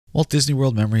Walt Disney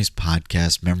World Memories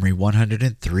Podcast Memory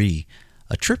 103,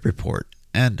 a trip report,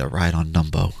 and a ride on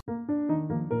Dumbo.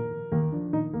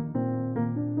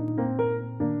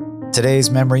 Today's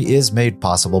memory is made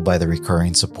possible by the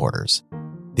recurring supporters.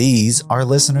 These are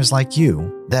listeners like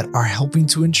you that are helping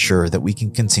to ensure that we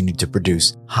can continue to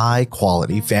produce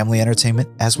high-quality family entertainment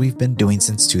as we've been doing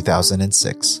since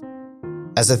 2006.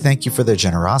 As a thank you for their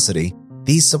generosity,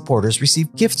 these supporters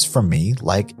receive gifts from me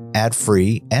like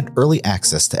ad-free and early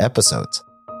access to episodes.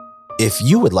 If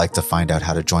you would like to find out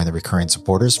how to join the recurring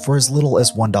supporters for as little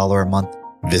as $1 a month,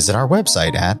 visit our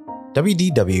website at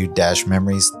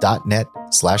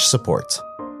wdw-memories.net/support.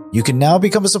 You can now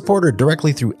become a supporter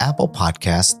directly through Apple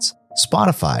Podcasts,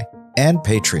 Spotify, and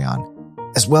Patreon,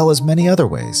 as well as many other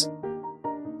ways.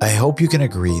 I hope you can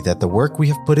agree that the work we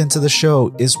have put into the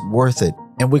show is worth it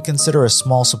and would consider a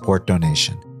small support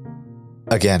donation.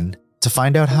 Again, to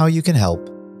find out how you can help,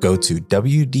 go to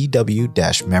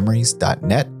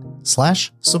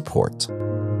wdw-memories.net/support.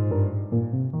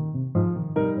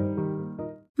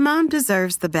 Mom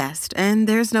deserves the best, and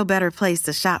there's no better place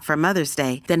to shop for Mother's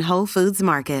Day than Whole Foods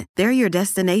Market. They're your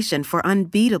destination for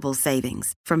unbeatable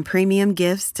savings, from premium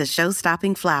gifts to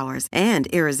show-stopping flowers and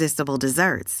irresistible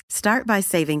desserts. Start by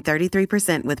saving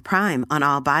 33% with Prime on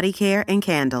all body care and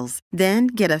candles. Then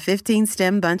get a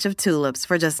 15-stem bunch of tulips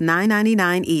for just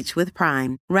 $9.99 each with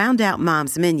Prime. Round out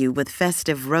Mom's menu with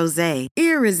festive rosé,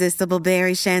 irresistible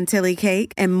berry chantilly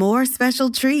cake, and more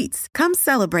special treats. Come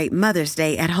celebrate Mother's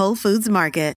Day at Whole Foods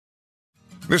Market.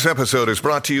 This episode is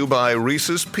brought to you by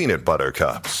Reese's Peanut Butter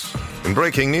Cups. In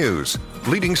breaking news,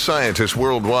 leading scientists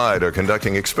worldwide are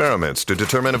conducting experiments to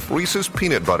determine if Reese's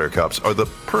Peanut Butter Cups are the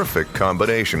perfect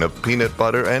combination of peanut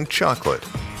butter and chocolate.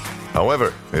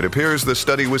 However, it appears the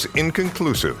study was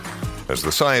inconclusive, as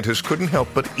the scientists couldn't help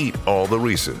but eat all the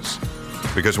Reese's.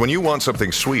 Because when you want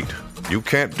something sweet, you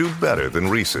can't do better than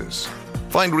Reese's.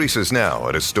 Find Reese's now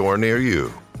at a store near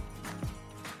you.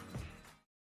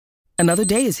 Another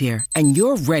day is here, and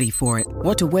you're ready for it.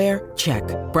 What to wear? Check.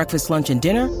 Breakfast, lunch, and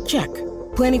dinner? Check.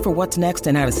 Planning for what's next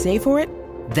and how to save for it?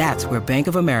 That's where Bank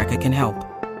of America can help.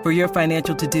 For your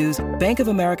financial to-dos, Bank of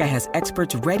America has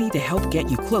experts ready to help get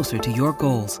you closer to your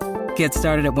goals. Get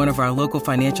started at one of our local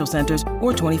financial centers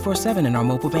or 24/7 in our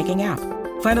mobile banking app.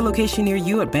 Find a location near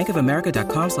you at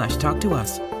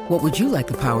bankofamerica.com/talktous. What would you like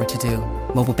the power to do?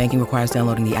 Mobile banking requires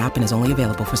downloading the app and is only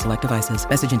available for select devices.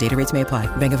 Message and data rates may apply.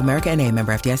 Bank of America N.A.,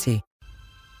 member FDIC.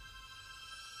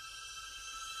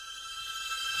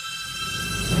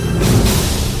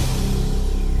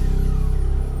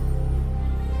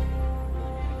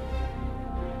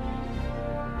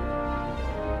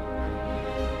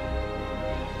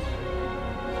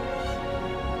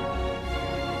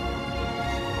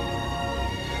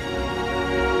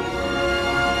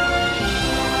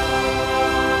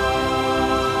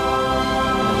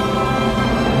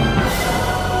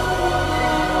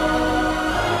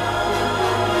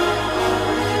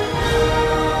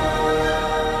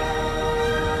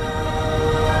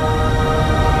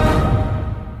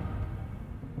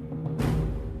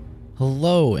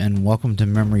 Hello and welcome to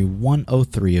Memory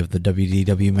 103 of the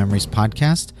WDW Memories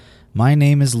Podcast. My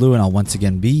name is Lou and I'll once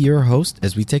again be your host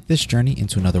as we take this journey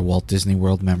into another Walt Disney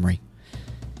World memory.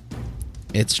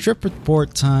 It's trip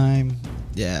report time.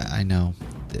 Yeah, I know.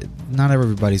 Not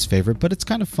everybody's favorite, but it's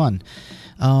kind of fun.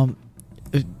 And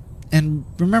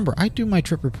remember, I do my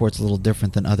trip reports a little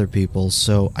different than other people,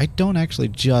 so I don't actually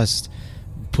just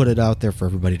put it out there for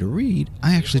everybody to read.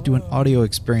 I actually do an audio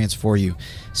experience for you.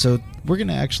 So we're going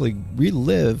to actually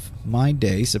relive my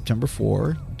day, September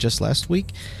 4, just last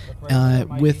week,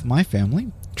 with my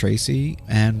family, Tracy,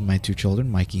 and my two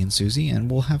children, Mikey and Susie, and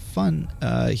we'll have fun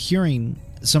hearing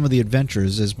some of the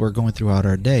adventures as we're going throughout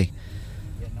our day.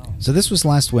 So this was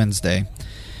last Wednesday.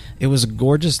 It was a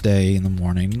gorgeous day in the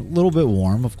morning, a little bit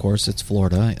warm, of course, it's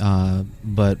Florida,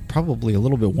 but probably a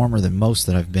little bit warmer than most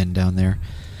that I've been down there.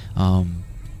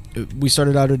 We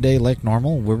started out a day like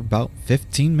normal. We're about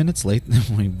 15 minutes late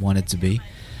than we wanted to be.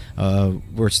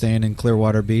 We're staying in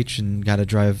Clearwater Beach and got to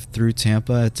drive through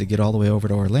Tampa to get all the way over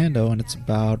to Orlando, and it's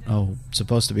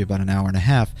supposed to be about an hour and a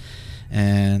half.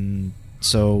 And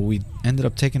so we ended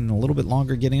up taking a little bit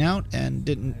longer getting out and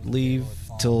didn't leave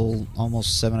till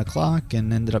almost 7 o'clock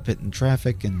and ended up hitting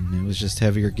traffic, and it was just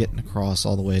heavier getting across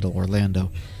all the way to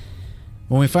Orlando.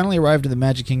 When we finally arrived at the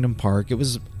Magic Kingdom Park, it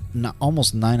was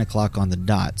almost 9 o'clock on the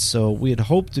dot, so we had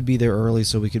hoped to be there early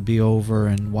so we could be over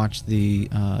and watch the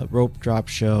rope drop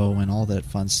show and all that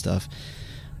fun stuff,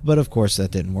 but of course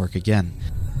that didn't work again.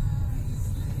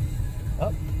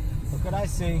 Oh, look what I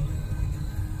see.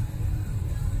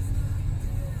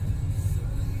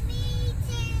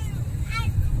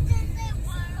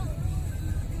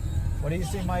 What do you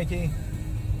see, Mikey?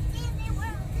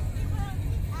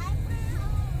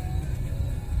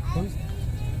 Who's...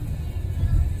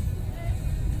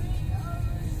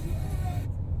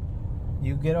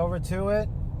 You get over to it?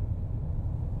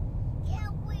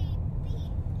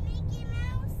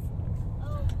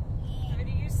 Who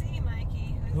do you see,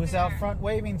 Mikey? Who's out front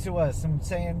waving to us and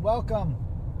saying welcome?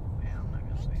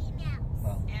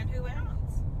 Well, And who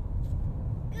else?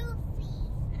 Goofy.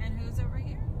 And who's over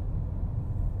here?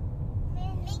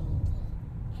 Mickey.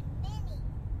 And Minnie.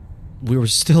 We were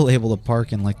still able to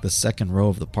park in like the second row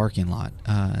of the parking lot.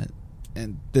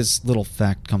 And this little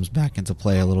fact comes back into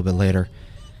play a little bit later.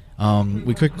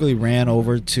 We quickly ran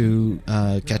over to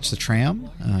catch the tram,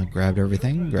 grabbed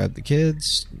everything, grabbed the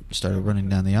kids, started running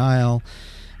down the aisle,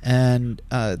 and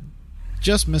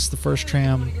just missed the first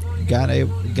tram. Got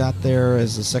there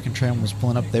as the second tram was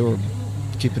pulling up. They were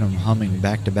keeping them humming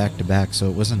back to back to back, so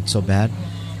it wasn't so bad.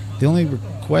 The only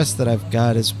request that I've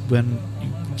got is when you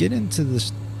get into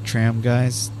this tram,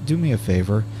 guys, do me a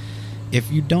favor.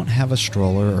 If you don't have a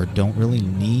stroller or don't really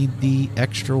need the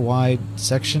extra wide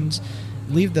sections,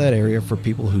 leave that area for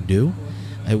people who do.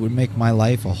 It would make my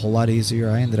life a whole lot easier.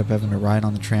 I ended up having to ride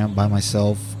on the tram by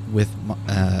myself with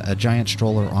a giant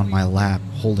stroller on my lap,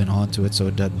 holding onto it so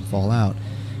it doesn't fall out,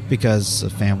 because a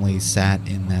family sat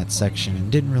in that section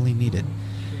and didn't really need it.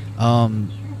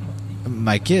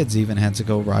 My kids even had to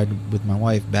go ride with my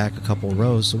wife back a couple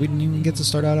rows, so we didn't even get to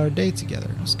start out our day together.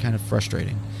 It was kind of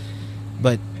frustrating.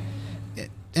 But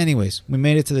anyways, we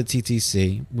made it to the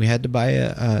TTC. We had to buy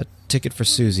a ticket for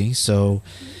Susie, so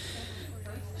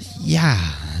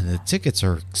yeah, the tickets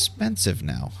are expensive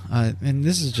now. And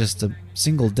this is just a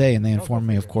single day, and they informed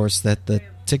me, of course, that the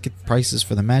ticket prices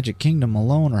for the Magic Kingdom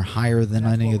alone are higher than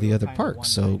any of the other parks,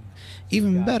 so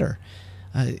even better.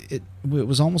 It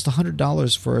was almost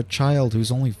 $100 for a child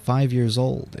who's only 5 years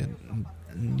old, and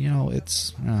you know,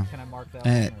 it's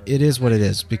it is what it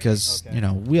is, because you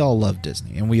know, we all love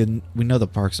Disney and we know the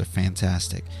parks are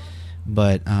fantastic,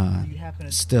 but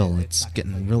still it's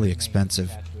getting really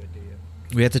expensive.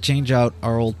 We had to change out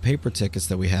our old paper tickets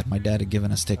that we had. My dad had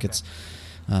given us tickets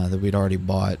that we'd already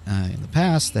bought in the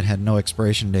past that had no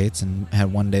expiration dates and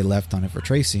had 1 day left on it for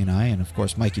Tracy and I, and of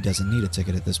course Mikey doesn't need a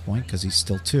ticket at this point because he's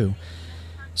still 2.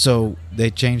 So they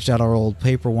changed out our old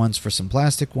paper ones for some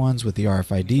plastic ones with the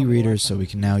RFID readers, so we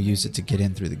can now use it to get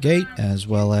in through the gate, as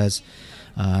well as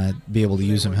be able to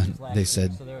use them, they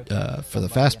said, for the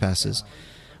fast passes,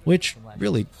 which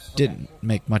really didn't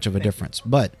make much of a difference.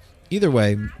 But either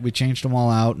way, we changed them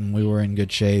all out and we were in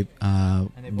good shape.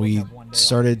 We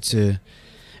started to...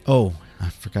 Oh, I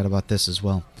forgot about this as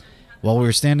well. While we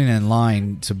were standing in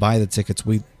line to buy the tickets,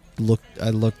 I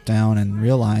looked down and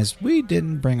realized we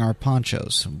didn't bring our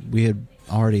ponchos. We had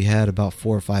already had about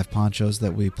 4 or 5 ponchos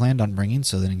that we planned on bringing,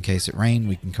 so that in case it rained,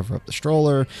 we can cover up the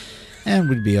stroller and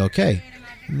we'd be okay.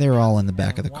 And they were all in the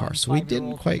back of the car, so we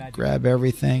didn't quite grab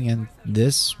everything, and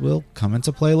this will come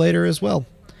into play later as well.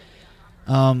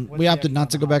 We opted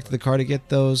not to go back to the car to get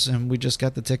those, and we just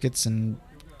got the tickets and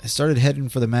started heading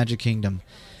for the Magic Kingdom.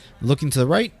 Looking to the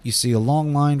right, you see a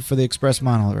long line for the express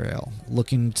monorail.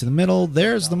 Looking to the middle,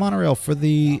 there's the monorail for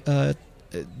the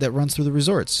that runs through the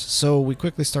resorts. So we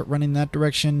quickly start running that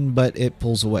direction, but it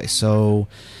pulls away. So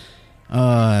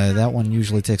that one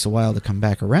usually takes a while to come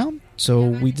back around. So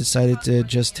we decided to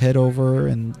just head over,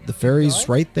 and the ferry's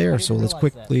right there. So let's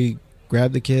quickly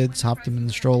grab the kids, hopped them in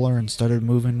the stroller, and started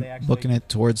moving, booking it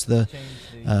towards the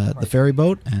ferry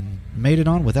boat, and made it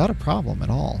on without a problem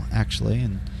at all, actually.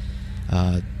 And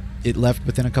it left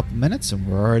within a couple minutes, and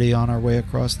we're already on our way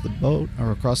across the boat,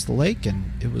 or across the lake,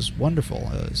 and it was wonderful.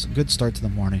 It was a good start to the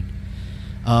morning.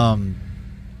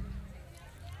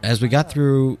 As we got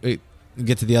through,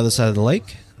 get to the other side of the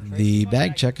lake, the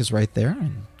bag check is right there,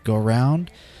 and go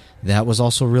around. That was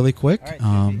also really quick.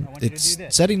 It's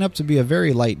setting up to be a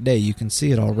very light day. You can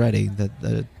see it already, that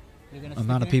the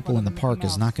amount of people in the park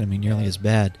is not going to be nearly as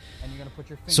bad.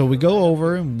 So we go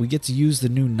over and we get to use the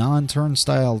new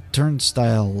turnstile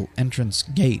entrance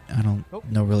gate. I don't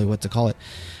know really what to call it.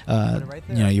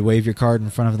 You wave your card in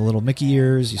front of the little Mickey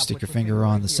ears, you stick your finger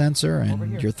on the sensor,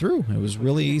 and you're through. It was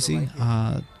really easy.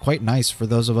 Quite nice for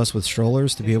those of us with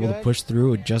strollers to be able to push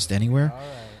through just anywhere.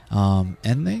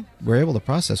 And they were able to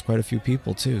process quite a few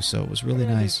people too, so it was really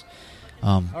nice.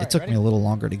 It took me a little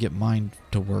longer to get mine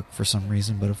to work for some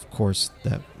reason, but of course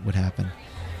that would happen.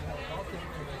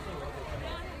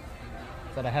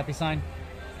 Is that a happy sign?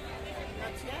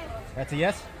 That's a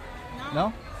yes?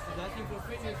 No?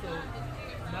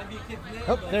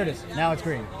 Oh, there it is. Now it's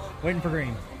green. Waiting for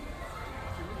green.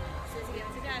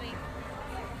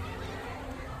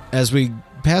 As we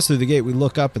pass through the gate, we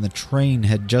look up and the train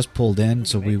had just pulled in,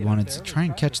 so we wanted to try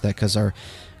and catch that because our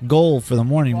goal for the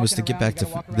morning was to get back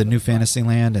to the new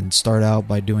Fantasyland and start out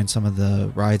by doing some of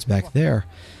the rides back there.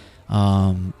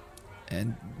 And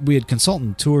we had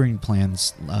consultant touring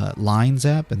plans, Lines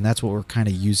app, and that's what we're kind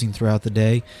of using throughout the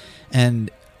day. And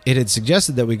it had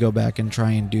suggested that we go back and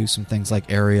try and do some things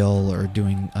like Ariel or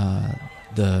doing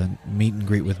the meet and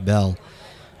greet with Belle.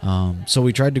 So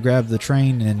we tried to grab the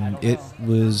train, and it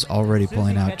was already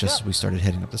pulling out just as we started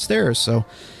heading up the stairs. So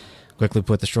quickly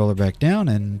put the stroller back down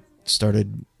and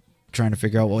started trying to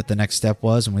figure out what the next step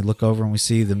was. And we look over and we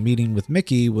see the meeting with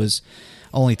Mickey was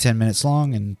only 10 minutes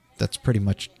long, and that's pretty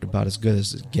much about as good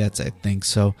as it gets, I think.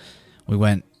 So we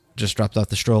just dropped off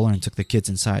the stroller and took the kids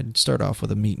inside and started off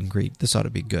with a meet and greet. This ought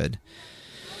to be good.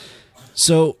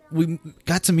 So we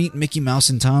got to meet Mickey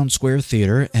Mouse in Town Square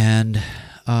Theater, and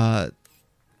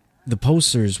the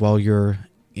posters while you're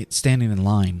standing in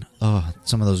line,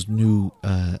 some of those new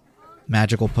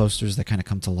magical posters that kind of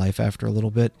come to life after a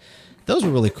little bit, those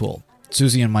were really cool.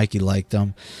 Susie and Mikey liked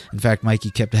them. In fact,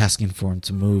 Mikey kept asking for him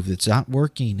to move. It's not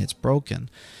working. It's broken.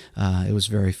 It was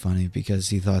very funny because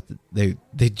he thought that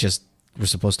they just were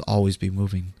supposed to always be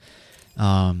moving.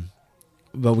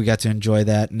 But we got to enjoy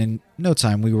that, and in no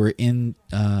time we were in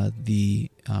the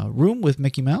room with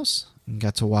Mickey Mouse and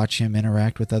got to watch him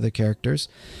interact with other characters.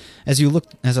 As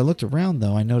I looked around,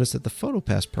 though, I noticed that the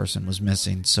PhotoPass person was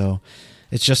missing, so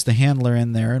it's just the handler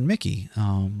in there and Mickey.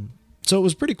 So it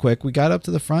was pretty quick. We got up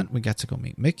to the front. We got to go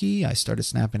meet Mickey. I started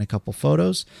snapping a couple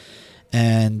photos,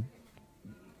 and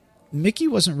Mickey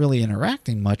wasn't really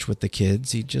interacting much with the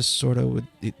kids. He just sort of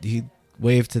he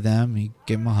waved to them. He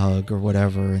gave them a hug or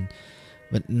whatever,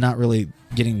 but not really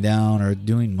getting down or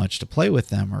doing much to play with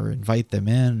them or invite them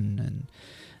in. And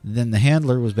then the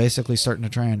handler was basically starting to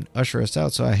try and usher us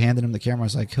out. So I handed him the camera. I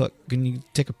was like, "Look, can you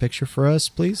take a picture for us,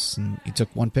 please?" And he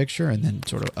took one picture and then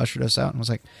sort of ushered us out and was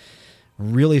like,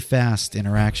 really fast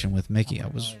interaction with Mickey. I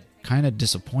was kind of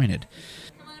disappointed.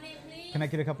 Can I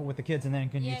get a couple with the kids, and then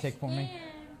can you take for me?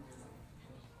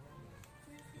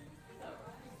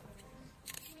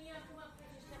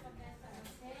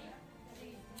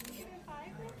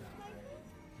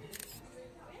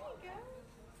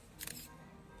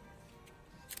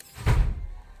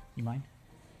 You mind?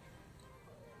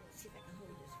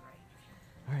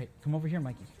 All right, come over here,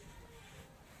 Mikey.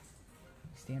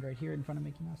 Stand right here in front of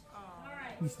Mickey Mouse.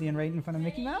 You stand right in front of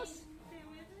Mickey Mouse?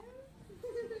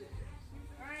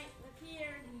 All right, look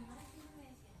here.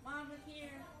 Mom, look here.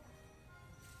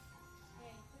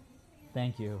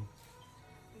 Thank you.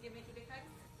 Give Mickey a big hug.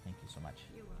 Thank you so much.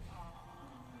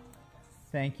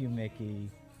 Thank you,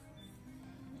 Mickey.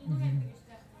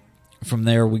 From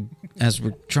there, as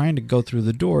we're trying to go through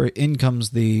the door, in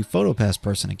comes the PhotoPass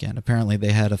person again. Apparently,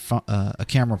 they had a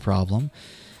camera problem.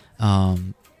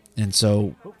 And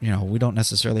so, we don't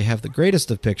necessarily have the greatest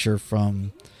of picture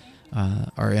from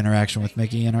our interaction with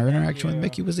Mickey, and our interaction with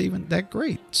Mickey was even that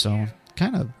great. So,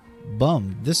 kind of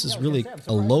bummed. This is really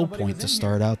a low point to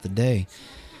start out the day.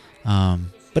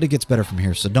 But it gets better from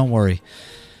here, so don't worry.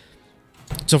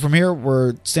 So from here,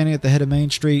 we're standing at the head of Main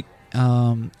Street,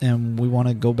 and we want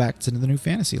to go back to the new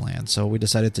Fantasyland. So we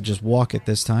decided to just walk it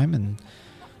this time, and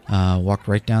walked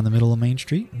right down the middle of Main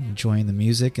Street, enjoying the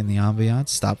music and the ambiance.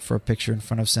 Stopped for a picture in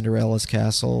front of Cinderella's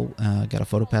castle. Got a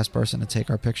PhotoPass person to take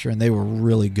our picture, and they were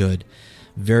really good,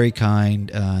 very kind.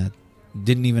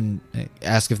 Didn't even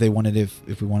ask if they wanted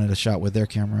if we wanted a shot with their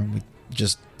camera, and we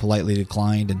just politely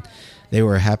declined. And they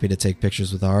were happy to take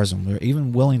pictures with ours, and we were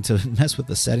even willing to mess with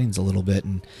the settings a little bit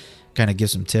and kind of give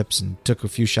some tips. And took a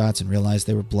few shots and realized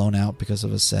they were blown out because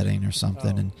of a setting or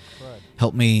something, and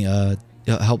helped me.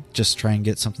 Helped just try and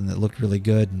get something that looked really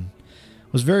good, and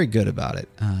was very good about it.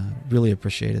 Really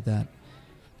appreciated that.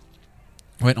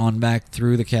 Went on back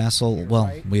through the castle.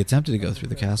 Well, we attempted to go through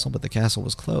the castle, but the castle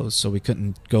was closed, so we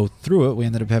couldn't go through it. We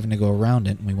ended up having to go around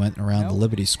it, and we went around the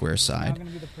Liberty Square side.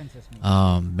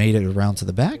 Made it around to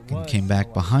the back and came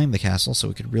back behind the castle so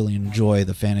we could really enjoy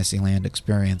the Fantasyland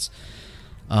experience.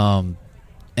 And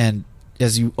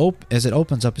as it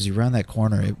opens up, as you round that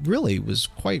corner, it really was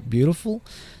quite beautiful.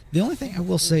 The only thing I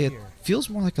will say, it feels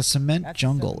more like a cement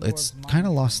jungle. It's kind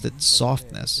of lost its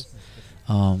softness.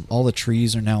 All the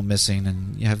trees are now missing,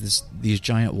 and you have these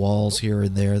giant walls here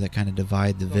and there that kind of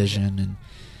divide the vision.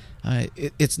 And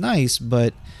it's nice,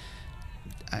 but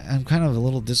I'm kind of a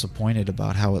little disappointed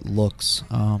about how it looks.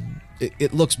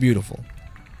 It looks beautiful.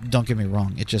 Don't get me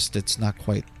wrong. It's not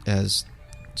quite as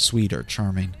sweet or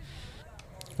charming.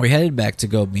 We headed back to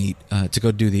go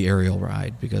do the aerial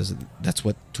ride, because that's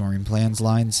what Touring Plans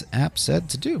Lines app said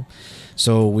to do.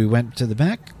 So we went to the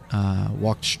back,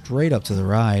 walked straight up to the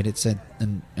ride. It said,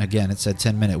 and again, it said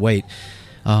 10-minute wait.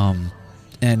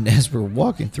 And as we're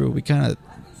walking through,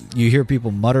 you hear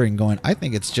people muttering, going, I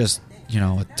think it's just,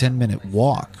 a 10-minute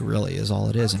walk, really, is all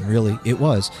it is. And really, it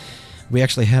was. We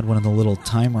actually had one of the little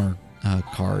timer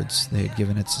cards. They had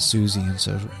given it to Susie, and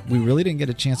so we really didn't get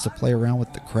a chance to play around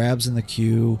with the crabs in the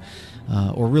queue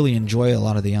or really enjoy a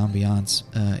lot of the ambiance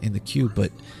in the queue,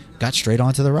 but got straight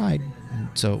onto the ride. And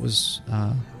so it was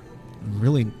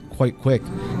really quite quick.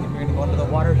 We're going to go under the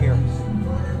water here.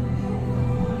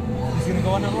 He's going to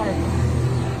go under the water.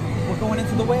 We're going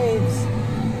into the waves.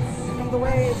 Here come the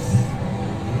waves.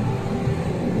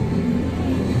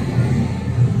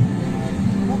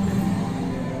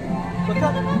 Look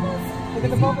up. Look at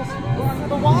the bubbles. We're under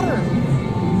the water.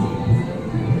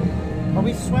 Are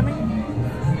we swimming?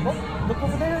 Oh, look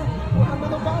over there. We're under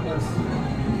the bubbles.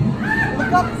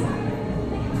 Look up.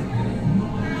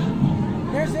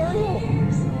 There's Ariel.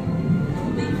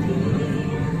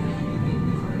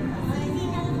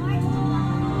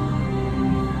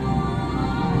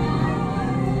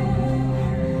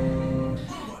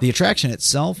 The attraction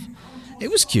itself, it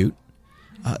was cute.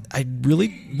 I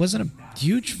really wasn't a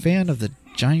huge fan of the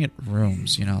giant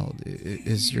rooms,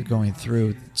 as you're going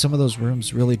through. Some of those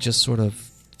rooms really just sort of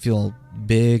feel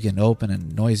big and open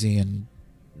and noisy, and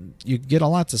you get a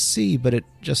lot to see, but it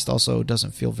just also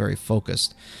doesn't feel very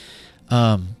focused.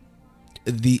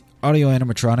 The audio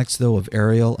animatronics, though, of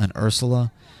Ariel and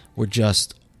Ursula were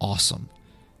just awesome.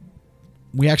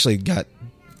 We actually got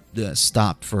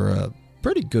stopped for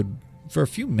a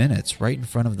few minutes right in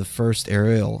front of the first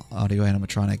Ariel audio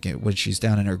animatronic when she's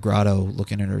down in her grotto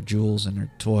looking at her jewels and her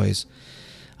toys.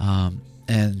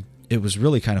 And it was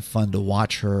really kind of fun to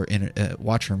watch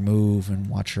her move and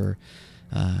watch her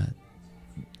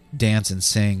dance and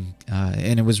sing.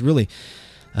 And it was really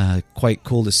quite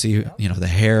cool to see, the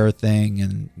hair thing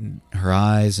and her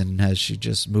eyes, and as she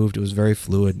just moved, it was very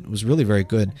fluid. It was really very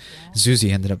good.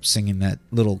 Susie ended up singing that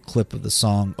little clip of the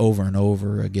song over and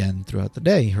over again throughout the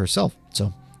day herself,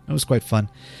 so it was quite fun.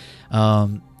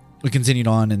 We continued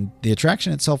on, and the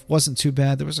attraction itself wasn't too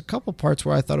bad. There was a couple parts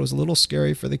where I thought it was a little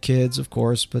scary for the kids, of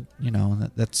course, but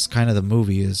that's kind of the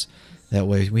movie is that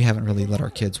way. We haven't really let our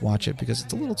kids watch it because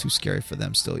it's a little too scary for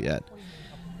them still yet.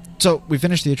 So we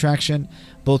finished the attraction.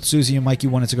 Both Susie and Mikey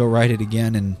wanted to go ride it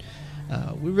again, and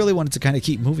we really wanted to kind of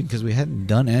keep moving because we hadn't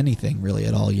done anything really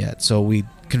at all yet. So we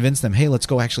convinced them, hey, let's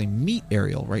go actually meet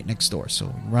Ariel right next door. So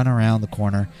we run around the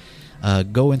corner,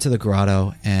 go into the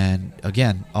grotto, and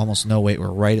again, almost no wait. We're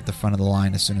right at the front of the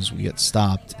line as soon as we get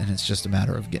stopped, and it's just a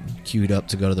matter of getting queued up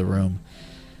to go to the room.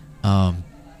 And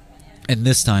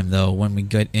this time, though, when we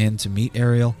get in to meet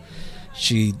Ariel,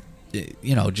 she,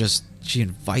 she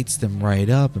invites them right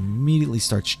up, immediately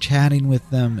starts chatting with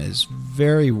them, is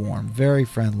very warm, very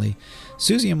friendly.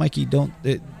 Susie and Mikey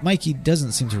Mikey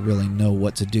doesn't seem to really know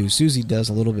what to do. Susie does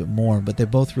a little bit more, but they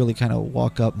both really kind of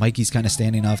walk up. Mikey's kind of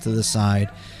standing off to the side.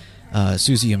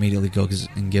 Susie immediately goes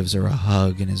and gives her a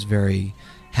hug and is very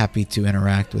happy to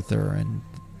interact with her, and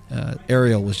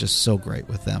Ariel was just so great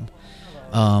with them.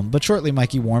 But shortly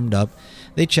Mikey warmed up.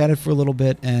 They chatted for a little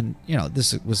bit, and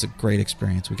this was a great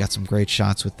experience. We got some great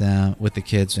shots with them, with the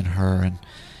kids and her, and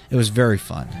it was very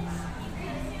fun.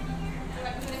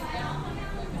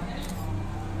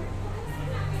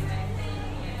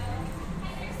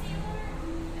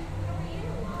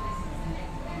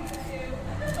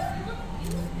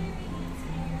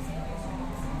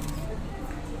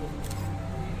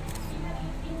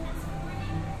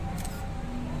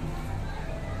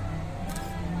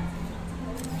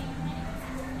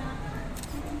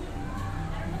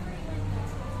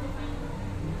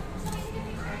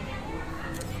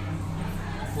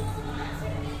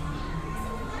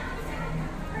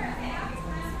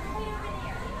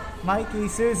 Mikey,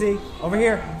 Susie, over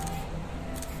here.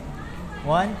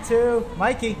 1, 2,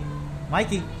 Mikey.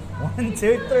 1,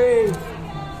 2, 3.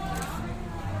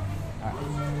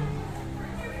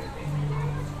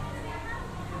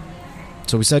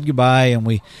 So we said goodbye, and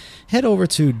we head over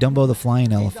to Dumbo the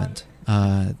Flying Elephant,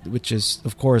 which is,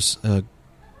 of course, a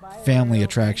family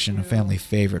attraction, a family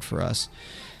favorite for us.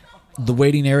 The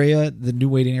waiting area, the new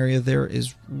waiting area there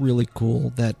is really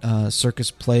cool, that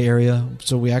circus play area.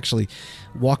 So we actually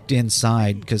walked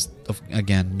inside because,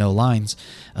 again, no lines,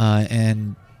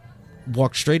 and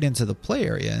walked straight into the play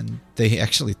area. And they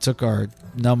actually took our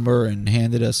number and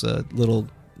handed us a little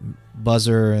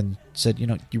buzzer and said,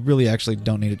 you really actually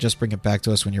don't need it. Just bring it back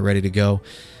to us when you're ready to go.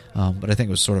 But I think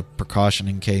it was sort of precaution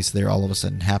in case there all of a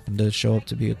sudden happened to show up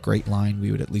to be a great line.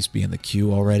 We would at least be in the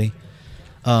queue already.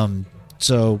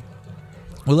 So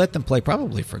we let them play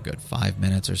probably for a good 5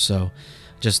 minutes or so.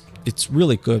 just, it's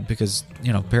really good because,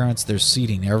 parents, there's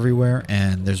seating everywhere,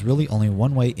 and there's really only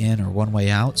one way in or one way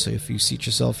out. So if you seat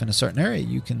yourself in a certain area,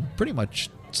 you can pretty much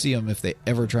see them if they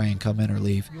ever try and come in or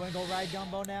leave. You want to go ride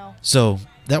Dumbo now? So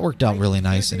that worked out really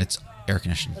nice, and it's air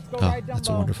conditioned. Let's go Oh, ride that's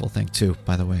a Dumbo. wonderful thing too,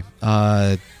 by the way.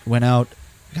 Went out,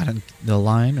 got in the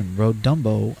line and rode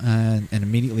Dumbo, and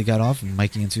immediately got off, and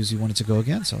Mikey and Susie wanted to go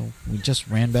again, so we just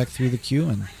ran back through the queue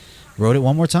and rode it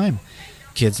one more time.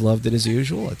 Kids loved it as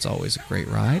usual. It's always a great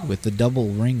ride. With the double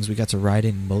rings, we got to ride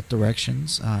in both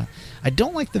directions. I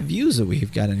don't like the views that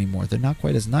we've got anymore. They're not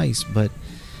quite as nice, but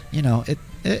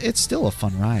it's still a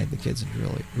fun ride. The kids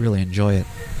really enjoy it.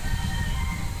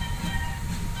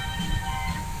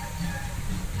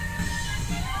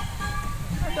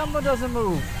 Our Dumbo doesn't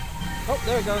move. Oh,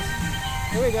 there it goes.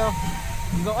 Here we go.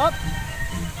 You go up.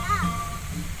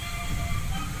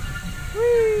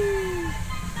 Whee!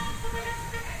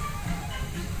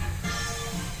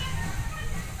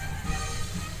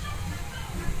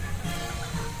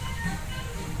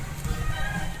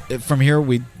 From here,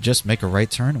 we just make a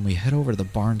right turn and we head over to the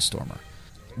Barnstormer.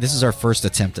 This is our first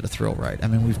attempt at a thrill ride. I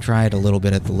mean, we've tried a little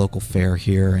bit at the local fair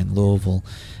here in Louisville,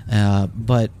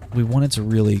 but we wanted to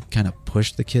really kind of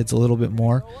push the kids a little bit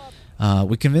more.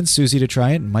 We convinced Susie to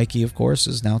try it, and Mikey, of course,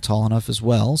 is now tall enough as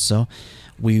well, so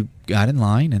we got in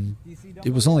line, and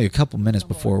it was only a couple minutes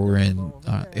before we're in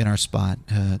our spot.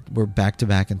 We're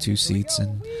back-to-back in two seats,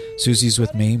 and Susie's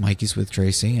with me, Mikey's with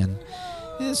Tracy, and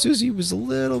Susie was a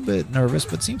little bit nervous,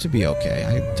 but seemed to be okay.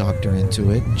 I talked her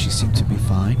into it, and she seemed to be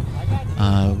fine.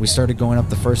 We started going up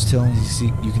the first hill, and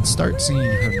you can start seeing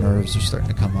her nerves are starting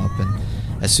to come up. And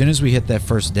as soon as we hit that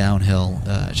first downhill,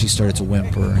 she started to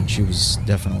whimper, and she was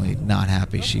definitely not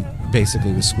happy. She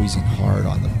basically was squeezing hard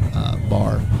on the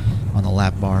on the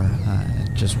lap bar,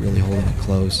 and just really holding it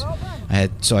close.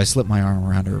 So I slipped my arm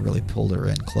around her, really pulled her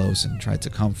in close, and tried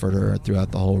to comfort her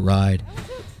throughout the whole ride.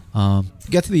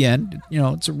 Get to the end,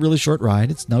 it's a really short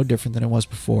ride. It's no different than it was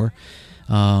before.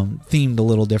 Themed a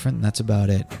little different, and that's about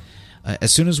it.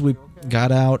 As soon as we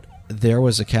got out, there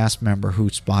was a cast member who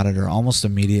spotted her almost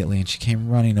immediately, and she came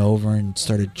running over and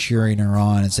started cheering her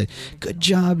on and said, "Good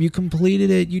job, you completed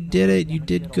it, you did it, you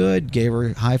did good." Gave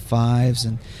her high fives,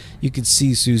 and you could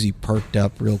see Susie perked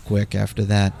up real quick after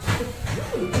that.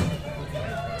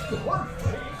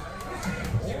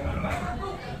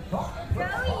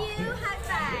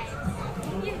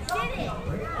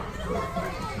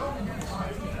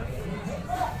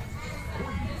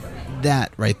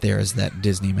 That right there is that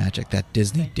Disney magic, that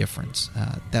Disney difference.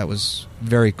 That was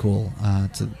very cool.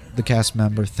 To the cast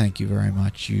member, thank you very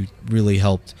much. You really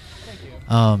helped.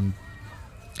 And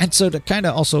so to kind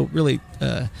of also really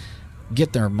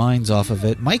get their minds off of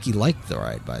it, Mikey liked the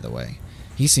ride, by the way.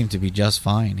 He seemed to be just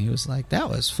fine. He was like, that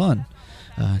was fun.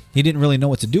 He didn't really know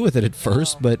what to do with it at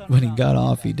first, but when he got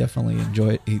off, he definitely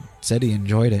enjoyed it. He said he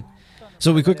enjoyed it.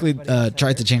 So we quickly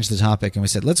tried to change the topic, and we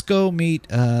said, let's go meet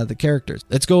the characters.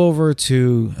 Let's go over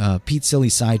to Pete's Silly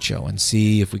Sideshow and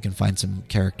see if we can find some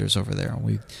characters over there. And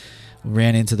we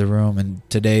ran into the room, and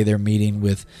today they're meeting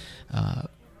with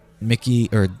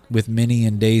with Minnie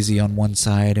and Daisy on one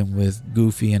side, and with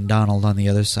Goofy and Donald on the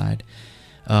other side.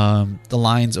 The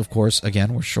lines, of course,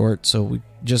 again, were short, so we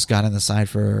just got on the side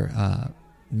for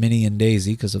Minnie and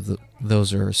Daisy because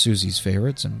those are Susie's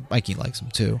favorites, and Mikey likes them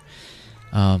too.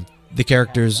 The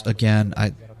characters, again,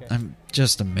 I'm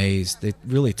just amazed. They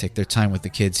really take their time with the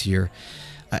kids here.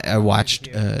 I watched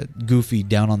Goofy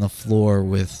down on the floor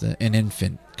with an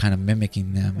infant, kind of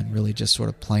mimicking them and really just sort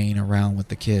of playing around with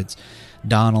the kids.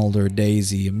 Donald or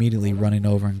Daisy immediately running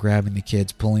over and grabbing the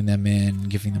kids, pulling them in,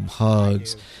 giving them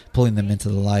hugs, pulling them into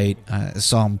the light. I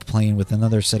saw him playing with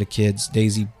another set of kids.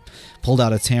 Daisy pulled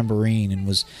out a tambourine and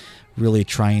was really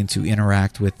trying to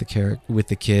interact with the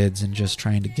kids and just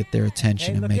trying to get their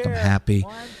attention and make them happy.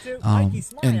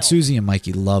 And Susie and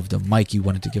Mikey loved them. Mikey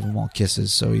wanted to give them all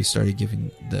kisses, so he started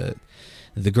giving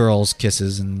the girls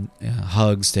kisses and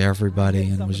hugs to everybody,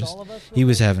 and he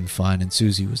was having fun, and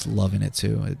Susie was loving it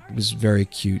too. It was very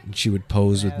cute, and she would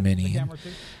pose with Minnie, and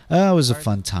it was a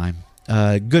fun time.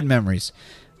 Good memories.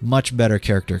 Much better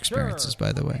character experiences,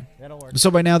 by the way.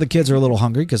 So by now the kids are a little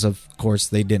hungry because, of course,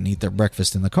 they didn't eat their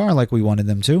breakfast in the car like we wanted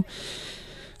them to.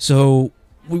 So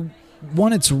we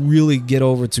wanted to really get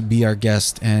over to be our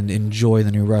guest and enjoy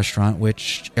the new restaurant,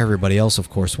 which everybody else,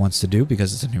 of course, wants to do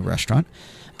because it's a new restaurant.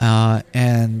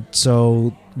 And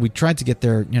so we tried to get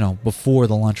there, before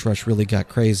the lunch rush really got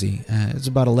crazy. It's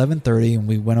about 11:30, and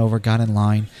we went over, got in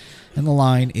line, and the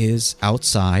line is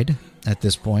outside at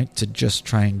this point to just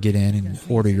try and get in and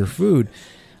order your food,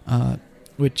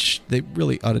 which they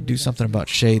really ought to do something about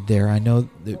shade there. I know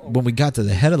that when we got to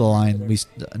the head of the line, we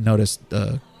noticed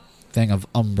thing of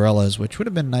umbrellas, which would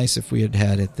have been nice if we had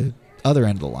had at the other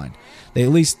end of the line. They at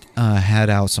least had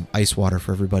out some ice water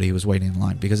for everybody who was waiting in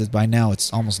line, because by now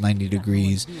it's almost 90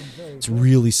 degrees. It's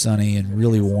really sunny and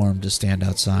really warm to stand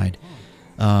outside.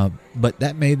 But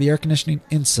that made the air conditioning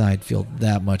inside feel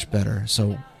that much better.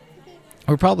 So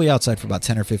we're probably outside for about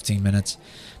 10 or 15 minutes.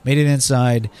 Made it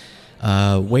inside,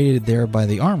 waited there by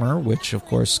the Armor, which of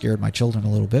course scared my children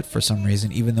a little bit for some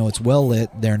reason. Even though it's well lit,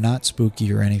 they're not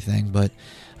spooky or anything, but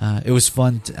it was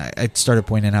fun. I started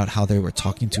pointing out how they were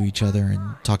talking to each other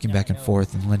and talking back and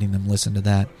forth and letting them listen to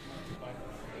that.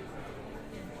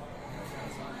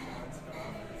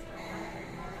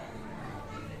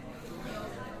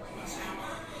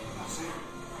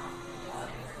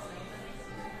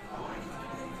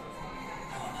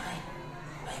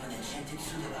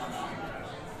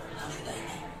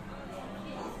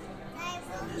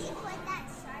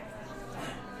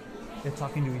 They're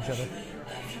talking to each other.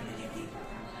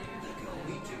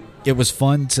 It was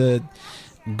fun to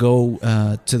go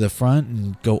to the front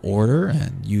and go order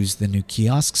and use the new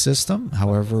kiosk system.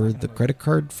 However, the credit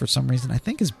card, for some reason, I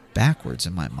think is backwards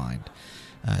in my mind.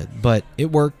 But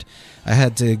it worked. I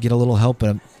had to get a little help,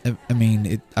 but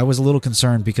I was a little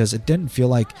concerned because it didn't feel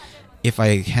like if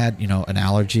I had, an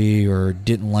allergy or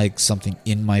didn't like something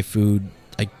in my food,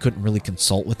 I couldn't really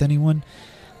consult with anyone.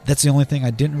 That's the only thing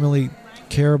I didn't really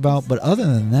care about, but other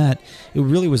than that, it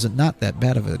really was not that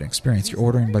bad of an experience. You're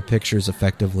ordering by pictures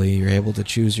effectively, you're able to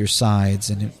choose your sides,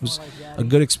 and it was a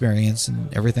good experience,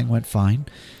 and everything went fine.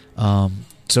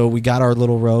 So we got our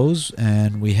little rows,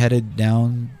 and we headed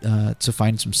down to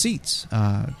find some seats.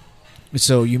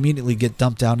 So you immediately get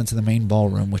dumped out into the main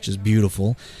ballroom, which is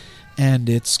beautiful, and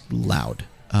it's loud.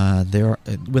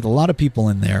 With a lot of people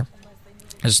in there.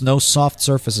 There's no soft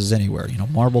surfaces anywhere,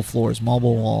 marble floors,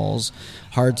 marble walls,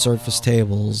 hard surface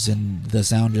tables, and the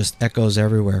sound just echoes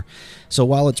everywhere. So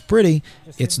while it's pretty,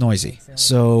 it's noisy.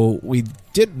 So we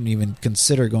didn't even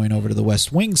consider going over to the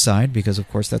West Wing side because, of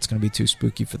course, that's going to be too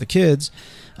spooky for the kids,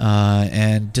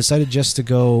 and decided just to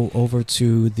go over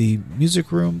to the music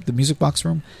box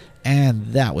room,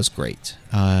 and that was great.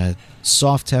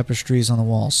 Soft tapestries on the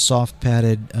walls, soft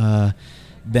padded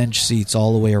bench seats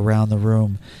all the way around the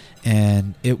room.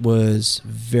 And it was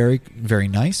very, very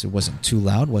nice. It wasn't too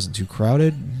loud, wasn't too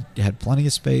crowded. It had plenty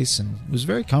of space, and it was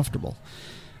very comfortable.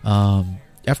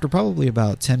 After probably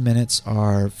about 10 minutes,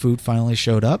 our food finally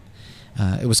showed up.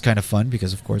 It was kind of fun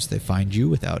because, of course, they find you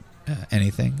without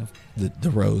anything. The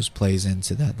rose plays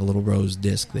into that, the little rose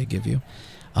disc they give you.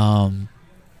 And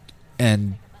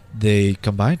they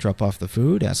come by, drop off the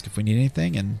food, ask if we need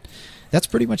anything, and that's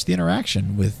pretty much the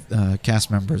interaction with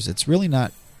cast members. It's really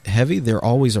not heavy. They're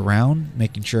always around,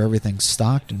 making sure everything's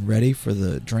stocked and ready for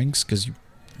the drinks, because you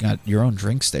got your own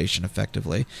drink station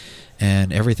effectively,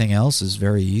 and everything else is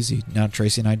very easy. Now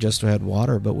Tracy and I just had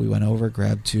water, but we went over,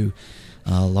 grabbed 2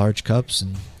 large cups,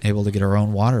 and able to get our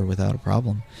own water without a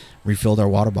problem. Refilled our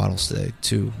water bottles today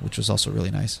too, which was also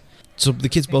really nice. So the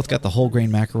kids both got the whole grain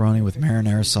macaroni with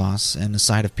marinara sauce and a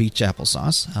side of peach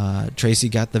applesauce. Tracy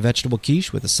got the vegetable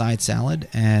quiche with a side salad,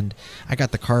 and I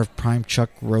got the carved prime chuck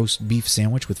roast beef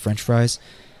sandwich with french fries.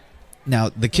 Now,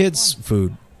 the kids'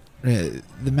 food, the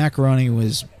macaroni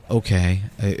was okay.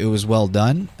 It was well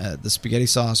done. The spaghetti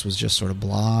sauce was just sort of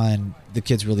blah, and the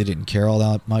kids really didn't care all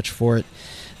that much for it.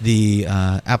 The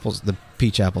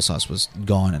peach applesauce was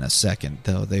gone in a second,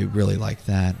 though. They really liked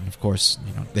that, and of course,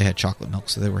 they had chocolate milk,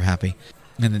 so they were happy.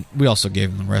 And then we also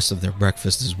gave them the rest of their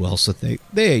breakfast as well, so they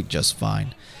ate just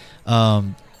fine.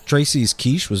 Tracy's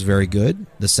quiche was very good.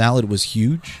 The salad was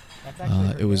huge.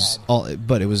 It was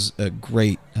a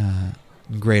great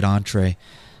entree,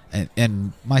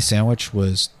 and my sandwich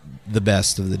was the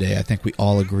best of the day. I think we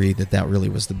all agreed that really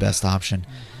was the best option.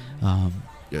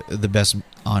 The best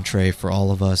entree for all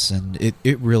of us, and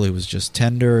it really was just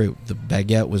tender. The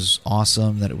baguette was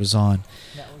awesome that it was on.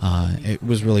 It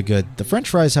was really good. The french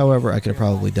fries, however, I could have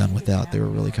probably done without. They were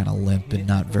really kind of limp and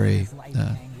not very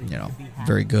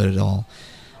very good at all.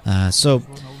 So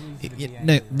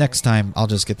next time I'll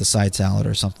just get the side salad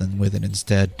or something with it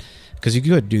instead, because you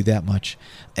could do that much.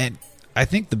 And I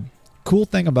think the cool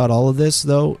thing about all of this,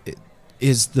 though,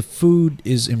 is the food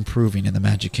is improving in the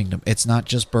Magic Kingdom. It's not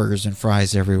just burgers and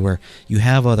fries everywhere. You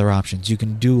have other options. You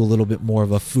can do a little bit more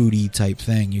of a foodie type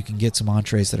thing. You can get some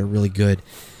entrees that are really good,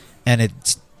 and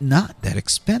it's not that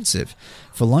expensive.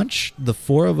 For lunch, the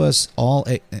 4 of us all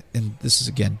ate, and this is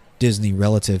again Disney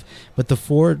relative, but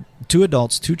the 2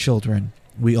 adults, 2 children,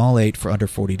 we all ate for under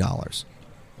 $40.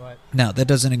 Right. Now, that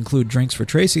doesn't include drinks for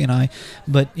Tracy and I,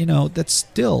 but that's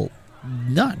still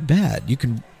not bad. You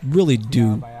can really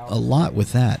do a lot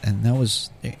with that, and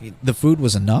the food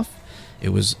was enough. It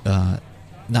was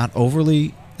not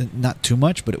overly, not too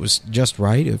much, but it was just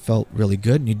right. It felt really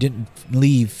good, and you didn't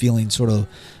leave feeling sort of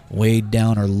weighed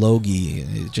down or logy.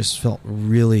 It just felt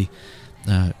really,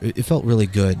 it felt really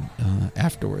good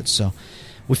afterwards. So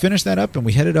we finished that up, and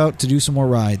we headed out to do some more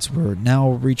rides. We're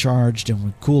now recharged, and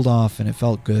we cooled off, and it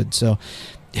felt good. So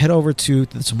head over to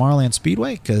the Tomorrowland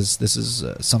Speedway, because this is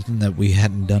something that we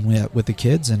hadn't done with the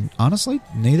kids, and honestly,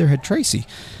 neither had Tracy.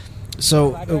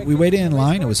 So we waited in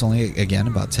line. It was only, again,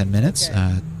 about 10 minutes.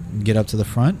 Get up to the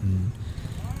front, and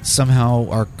somehow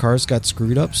our cars got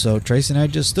screwed up, so Tracy and I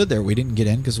just stood there. We didn't get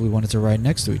in because we wanted to ride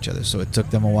next to each other, so it took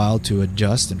them a while to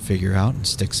adjust and figure out and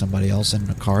stick somebody else in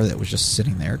a car that was just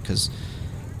sitting there, because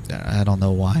I don't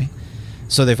know why.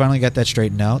 So they finally got that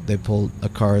straightened out.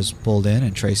 Cars pulled in,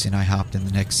 and Tracy and I hopped in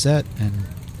the next set, and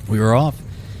we were off.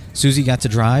 Susie got to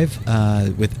drive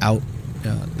without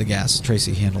the gas.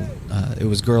 Tracy handled it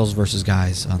was girls versus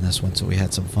guys on this one, so we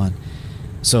had some fun.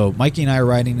 So Mikey and I are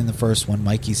riding in the first one.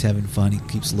 Mikey's having fun. He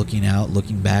keeps looking out,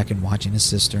 looking back, and watching his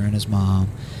sister and his mom.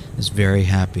 Is very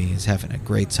happy. He's having a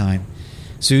great time.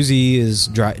 Susie is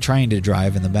trying to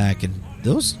drive in the back, and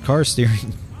those car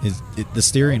steering the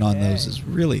steering on those is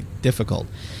really difficult.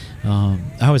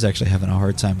 I was actually having a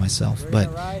hard time myself, but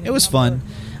it was fun.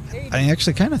 I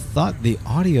actually kind of thought the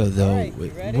audio, though,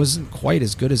 wasn't quite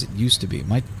as good as it used to be.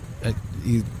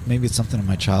 Maybe it's something in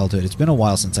my childhood. It's been a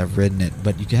while since I've ridden it,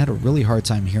 but you had a really hard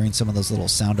time hearing some of those little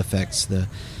sound effects, the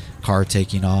car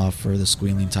taking off or the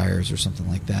squealing tires or something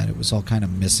like that. It was all kind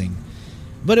of missing,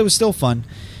 but it was still fun.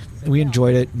 We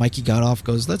enjoyed it. Mikey got off,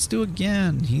 goes, let's do it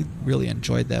again. He really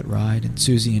enjoyed that ride, and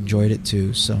Susie enjoyed it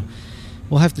too, so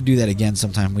we'll have to do that again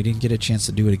sometime. We didn't get a chance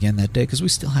to do it again that day because we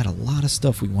still had a lot of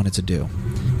stuff we wanted to do.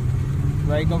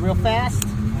 Ready to go real fast?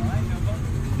 All right, no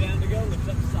bump. Down to go, lift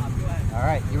up the stop. Go ahead. All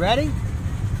right, you ready?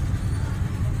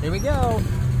 Here we go.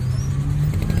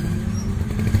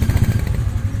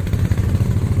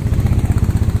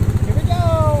 Here we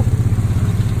go.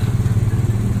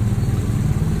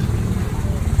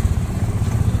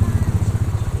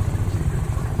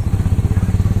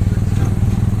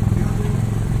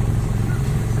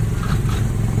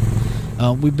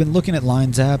 We've been looking at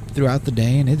Lines app throughout the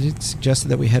day, and it suggested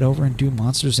that we head over and do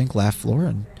Monsters, Inc. Laugh Floor,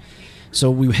 and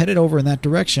so we headed over in that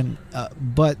direction.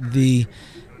 But the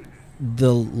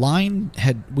line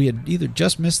we had either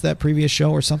just missed that previous show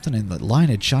or something, and the line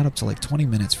had shot up to like 20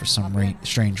 minutes for some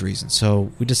strange reason.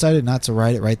 So we decided not to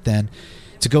ride it right then,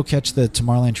 to go catch the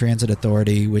Tomorrowland Transit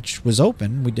Authority, which was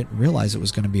open. We didn't realize it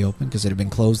was going to be open because it had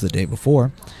been closed the day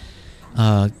before.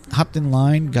 Hopped in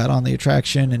line, got on the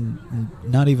attraction, and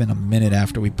not even a minute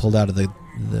after we pulled out of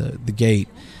the gate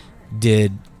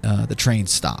did the train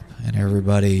stop, and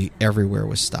everybody everywhere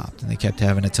was stopped, and they kept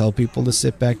having to tell people to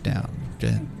sit back down.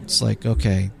 And it's like,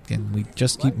 okay, can we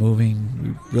just keep moving?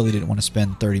 We really didn't want to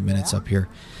spend 30 minutes up here.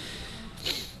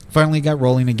 Finally got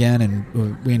rolling again,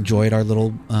 and we enjoyed our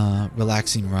little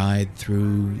relaxing ride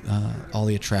through all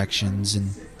the attractions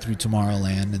and through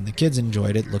Tomorrowland, and the kids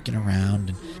enjoyed it, looking around,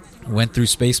 and went through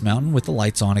Space Mountain with the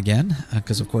lights on again,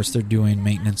 because of course they're doing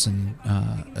maintenance and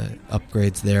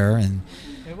upgrades there, and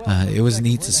it was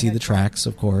neat to see the tracks,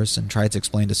 of course, and tried to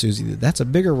explain to Susie that that's a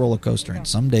bigger roller coaster, and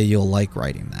someday you'll like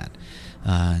riding that.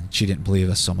 She didn't believe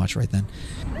us so much right then.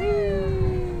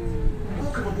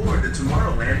 Welcome aboard the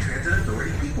Tomorrowland Transit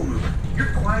Authority People Mover,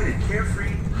 your quiet and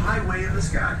carefree highway in the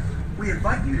sky. We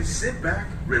invite you to sit back,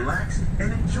 relax,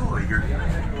 and enjoy your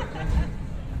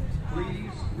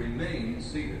Please remain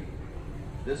seated.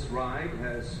 This ride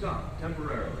has stopped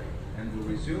temporarily and will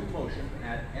resume motion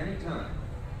at any time.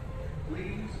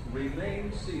 Please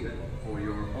remain seated for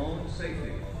your own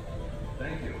safety.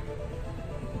 Thank you.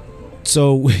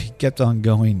 So we kept on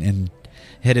going and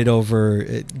headed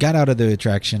over, got out of the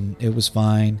attraction. It was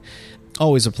fine.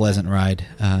 Always a pleasant ride.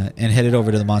 And headed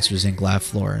over to the Monsters, Inc. Laugh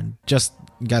Floor, and just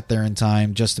got there in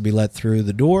time just to be let through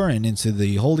the door and into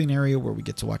the holding area where we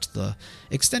get to watch the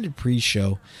extended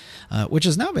pre-show, which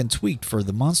has now been tweaked for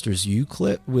the Monsters U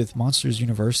clip with Monsters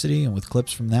University and with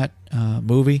clips from that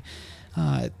movie.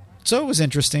 So it was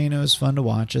interesting. It was fun to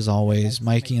watch, as always.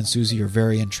 Mikey and Susie are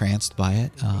very entranced by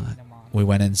it. We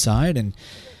went inside, and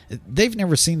they've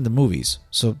never seen the movies,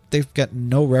 so they've got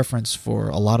no reference for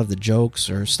a lot of the jokes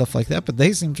or stuff like that, but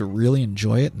they seemed to really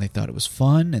enjoy it, and they thought it was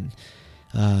fun,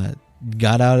 and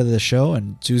got out of the show,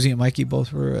 and Susie and Mikey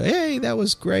both were, hey, that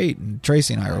was great, and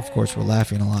Tracy and I, of course, were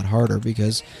laughing a lot harder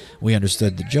because we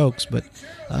understood the jokes, but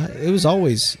it was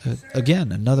always,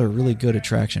 again, another really good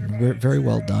attraction. Very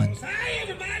well done. Hi,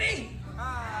 everybody!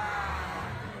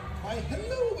 Hi,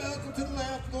 hello, welcome to the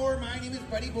Laugh Floor. My name is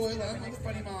Buddy Boyle. I'm with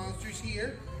Funny Monsters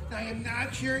here. I am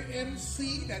not your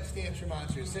MC. That stands for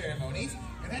Monster Ceremonies.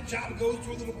 And that job goes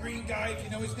to a little green guy, if you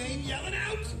know his name. Yell it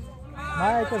out!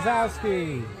 Mike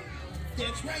Wazowski.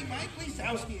 That's right, Mike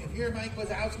Wazowski. If you're a Mike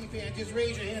Wazowski fan, just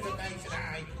raise your hand up nice and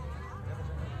high.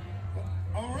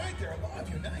 All right, there are a lot of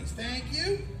you. Nice. Thank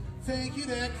you. Thank you.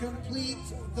 That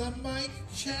completes the mic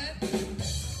check.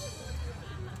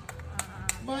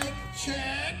 Mic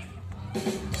check.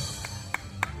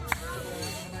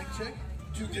 Mic check.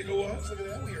 2 gigawatts. Look at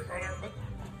that. We are on our butt.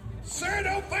 Sir,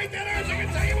 don't fight that urge. I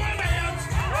can tell you what, hands.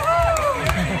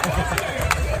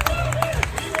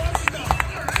 He wants to know.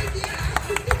 All right, yeah.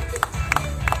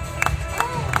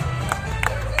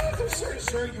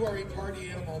 Sir, you are a party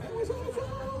animal. That was awesome.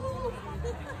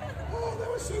 Oh,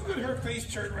 that was so good. Her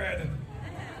face turned red.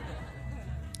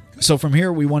 So from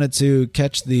here, we wanted to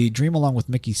catch the Dream Along with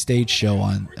Mickey stage show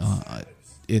on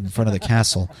in front of the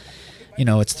castle. You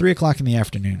know, it's 3 o'clock in the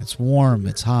afternoon. It's warm.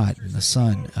 It's hot in the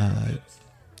sun.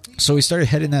 So we started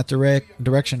heading that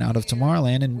direction out of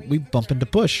Tomorrowland, and we bump into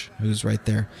Push, who's right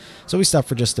there. So we stopped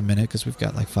for just a minute because we've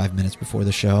got like 5 minutes before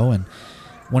the show, and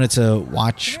wanted to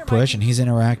watch Push, and he's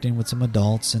interacting with some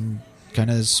adults and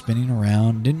kind of spinning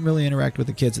around. Didn't really interact with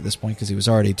the kids at this point because he was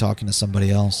already talking to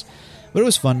somebody else. But it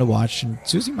was fun to watch, and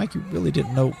Susie and Mikey really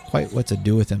didn't know quite what to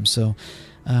do with him, so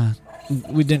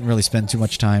we didn't really spend too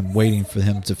much time waiting for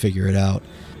him to figure it out.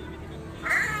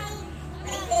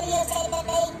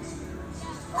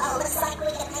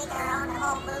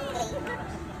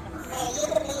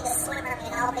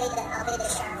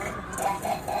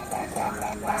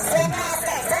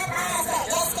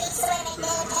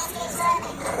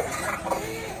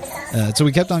 So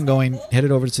we kept on going,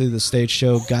 headed over to the stage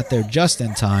show, got there just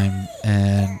in time,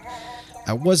 and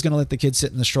I was going to let the kids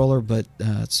sit in the stroller, but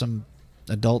some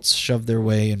adults shoved their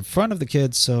way in front of the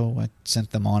kids, so I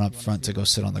sent them on up front to go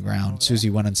sit on the ground. Susie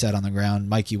went and sat on the ground.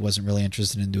 Mikey wasn't really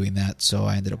interested in doing that, so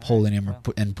I ended up holding him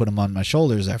and put him on my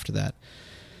shoulders after that.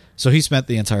 So he spent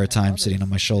the entire time sitting on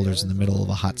my shoulders in the middle of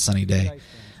a hot, sunny day.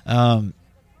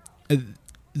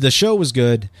 The show was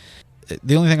good.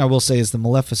 The only thing I will say is the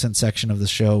Maleficent section of the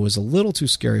show was a little too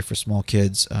scary for small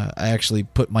kids. I actually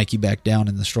put Mikey back down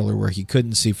in the stroller where he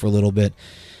couldn't see for a little bit.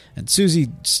 And Susie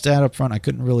sat up front. I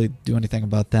couldn't really do anything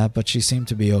about that, but she seemed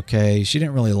to be okay. She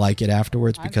didn't really like it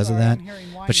afterwards because of that.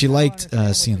 But she liked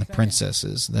seeing the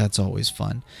princesses. That's always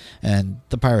fun. And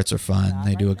the pirates are fun.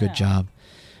 They do a good job.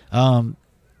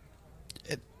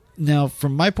 Now,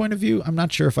 from my point of view, I'm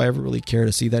not sure if I ever really care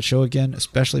to see that show again,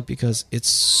 especially because it's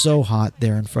so hot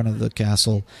there in front of the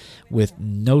castle with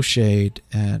no shade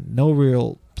and no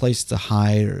real place to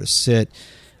hide or to sit.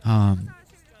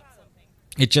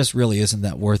 It just really isn't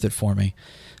that worth it for me.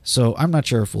 So I'm not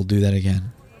sure if we'll do that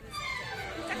again.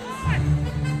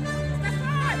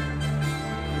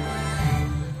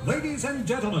 Ladies and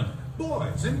gentlemen,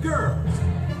 boys and girls,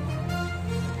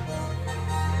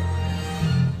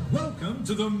 welcome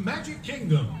to the Magic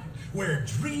Kingdom, where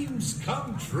dreams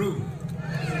come true.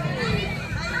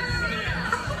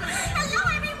 Hello,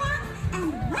 everyone,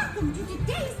 and welcome to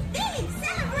today's big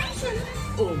celebration.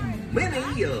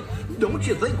 Minnie, don't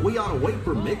you think we ought to wait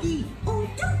for Mickey? Oh,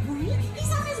 don't worry.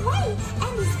 He's on his way,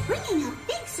 and he's bringing a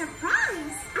big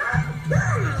surprise.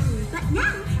 But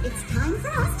now, it's time for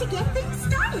us to get things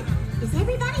started. Is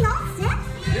everybody all set?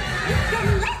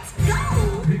 Then let's go!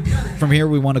 From here,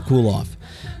 we want to cool off.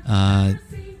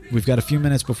 We've got a few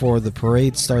minutes before the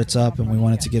parade starts up, and we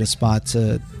wanted to get a spot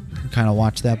to kind of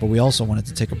watch that, but we also wanted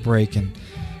to take a break and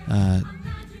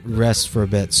rest for a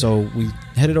bit. So we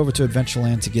headed over to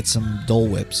Adventureland to get some Dole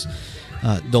Whips.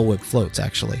 Dole Whip floats,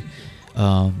 actually.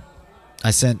 I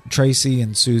sent Tracy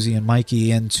and Susie and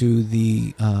Mikey into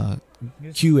the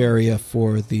queue area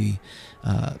for the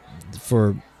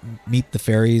for Meet the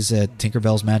Fairies at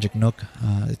Tinkerbell's Magic Nook.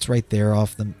 It's right there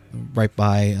right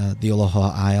by the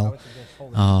Aloha Isle.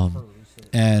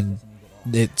 And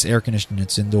it's air conditioned,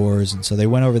 it's indoors, and so they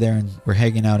went over there and were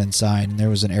hanging out inside, and there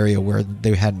was an area where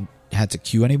they hadn't had to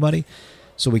queue anybody.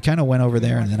 So we kind of went over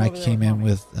there, and then I came in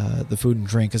with the food and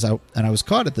drink, and I was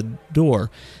caught at the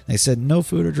door. They said, no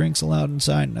food or drinks allowed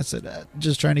inside, and I said,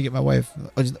 just trying to get my wife.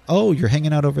 Oh, you're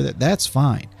hanging out over there? That's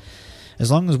fine. As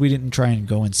long as we didn't try and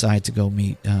go inside to go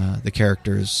meet the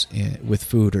characters with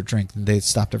food or drink, they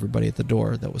stopped everybody at the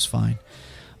door. That was fine.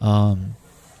 The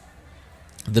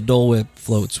Dole Whip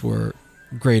floats were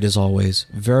great as always,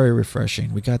 very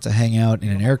refreshing. We got to hang out in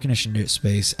an air-conditioned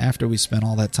space after we spent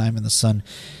all that time in the sun.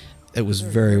 It was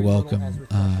very welcome.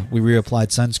 We reapplied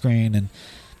sunscreen and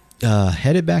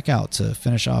headed back out to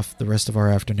finish off the rest of our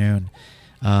afternoon.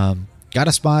 Got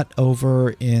a spot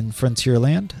over in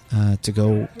Frontierland to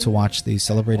go to watch the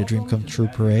Celebrate a Dream Come True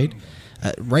parade.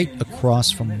 right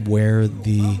across from where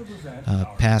the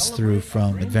pass-through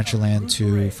from Adventureland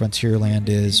to Frontierland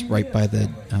is, right by the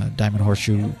Diamond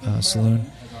Horseshoe Saloon.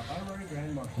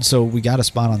 So we got a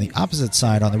spot on the opposite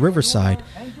side, on the riverside,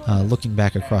 looking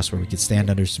back across where we could stand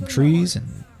under some trees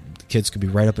and the kids could be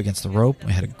right up against the rope.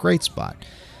 We had a great spot.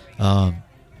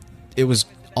 It was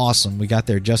awesome. We got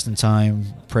there just in time.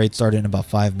 Parade started in about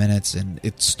 5 minutes, and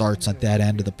it starts at that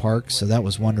end of the park, so that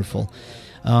was wonderful.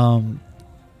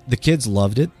 The kids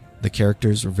loved it. The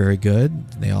characters were very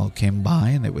good. They all came by,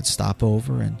 and they would stop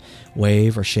over and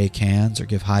wave or shake hands or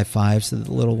give high fives to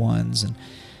the little ones, and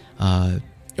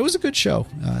it was a good show.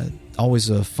 Always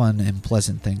a fun and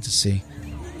pleasant thing to see.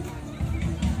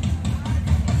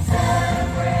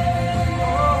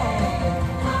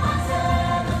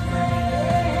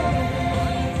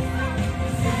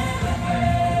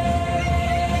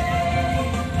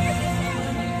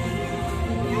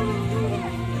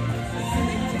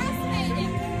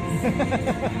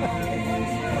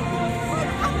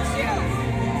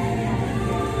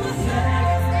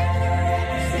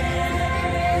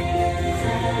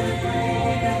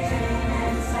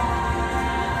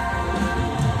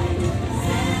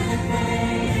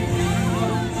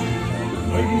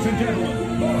 Ladies and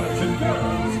gentlemen, boys and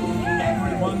girls,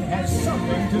 everyone has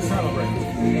something to celebrate.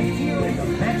 And here in the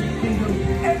Magic Kingdom,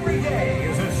 every day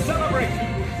is a celebration.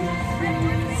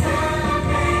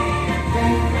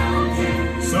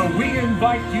 So we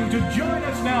invite you to join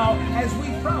us now as we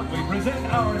proudly present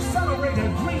our Celebrate a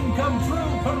Dream Come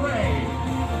True Parade.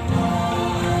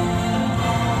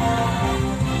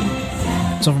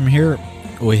 So from here,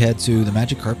 we head to the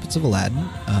Magic Carpets of Aladdin,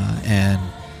 and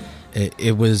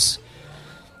it was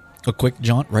a quick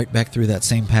jaunt right back through that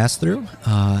same pass-through,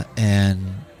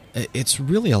 and it's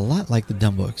really a lot like the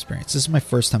Dumbo experience. This is my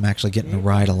first time actually getting to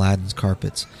ride Aladdin's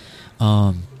carpets,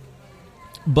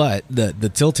 but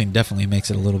the tilting definitely makes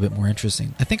it a little bit more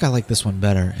interesting. I think I like this one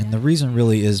better, and the reason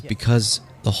really is because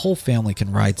the whole family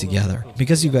can ride together.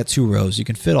 Because you've got 2 rows, you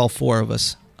can fit all 4 of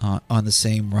us on the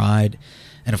same ride,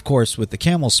 and of course with the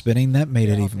camel spinning, that made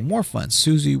it even more fun.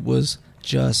 Susie was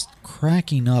just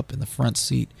cracking up in the front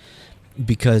seat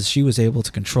because she was able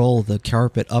to control the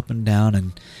carpet up and down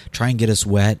and try and get us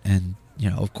wet. And, you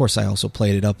know, of course I also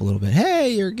played it up a little bit. Hey,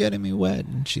 you're getting me wet.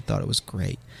 And she thought it was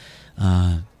great.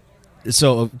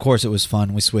 So, of course, it was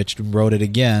fun. We switched and rode it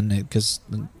again because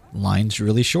the line's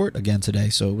really short again today.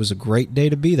 So it was a great day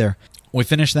to be there. We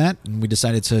finished that, and we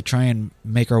decided to try and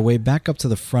make our way back up to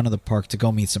the front of the park to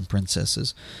go meet some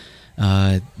princesses.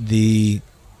 The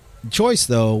choice,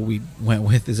 though, we went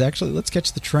with is actually let's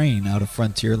catch the train out of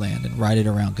Frontierland and ride it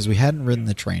around because we hadn't ridden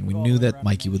the train. We knew that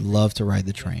Mikey would love to ride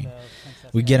the train.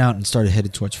 We get out and started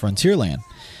headed towards Frontierland.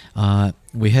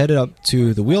 We headed up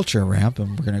to the wheelchair ramp,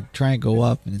 and we're going to try and go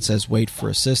up, and it says wait for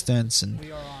assistance. And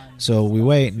so we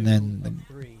wait, and then the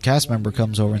cast member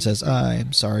comes over and says,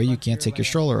 I'm sorry, you can't take your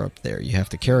stroller up there. You have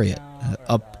to carry it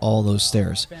up all those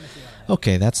stairs.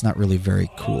 Okay, that's not really very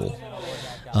cool.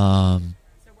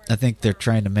 I think they're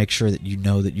trying to make sure that you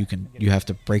know that you have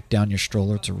to break down your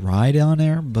stroller to ride on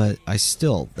there, but I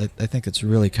think it's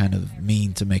really kind of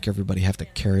mean to make everybody have to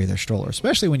carry their stroller,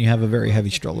 especially when you have a very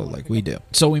heavy stroller like we do.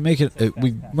 So we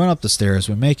run up the stairs,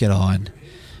 we make it on,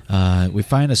 we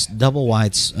find a double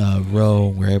wide row,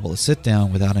 we're able to sit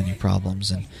down without any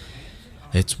problems, and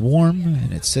it's warm,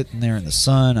 and it's sitting there in the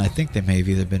sun. I think they may have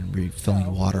either been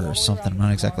refilling water or something. I'm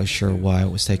not exactly sure why it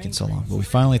was taking so long, but we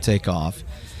finally take off.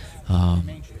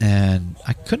 And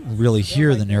I couldn't really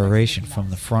hear the narration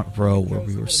from the front row where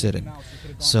we were sitting.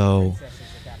 So,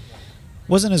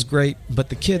 wasn't as great, but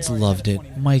the kids loved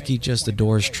it. Mikey just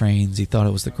adores trains. He thought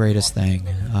it was the greatest thing.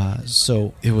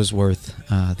 So, it was worth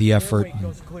the effort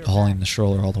and hauling the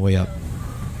stroller all the way up.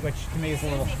 Which to me is a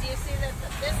little... Do you see that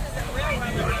this isn't really one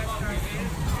of those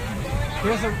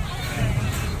Here's a...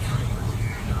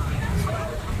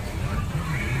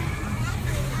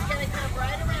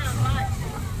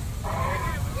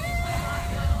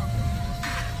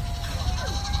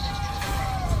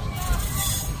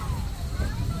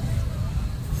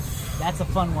 That's a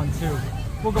fun one, too.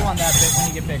 We'll go on that bit when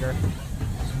you get bigger.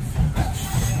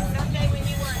 Someday when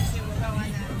you want to, we'll go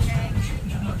on that, okay?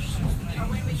 Or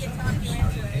when we can talk you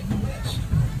into it.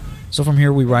 So from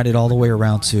here, we ride it all the way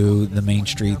around to the Main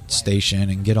Street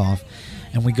station and get off.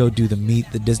 And we go do the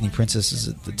Meet the Disney Princesses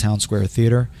at the Town Square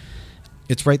Theater.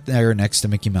 It's right there next to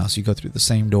Mickey Mouse. You go through the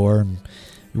same door, and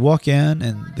you walk in,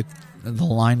 and the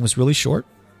line was really short.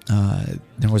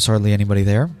 There was hardly anybody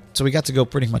there. So we got to go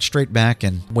pretty much straight back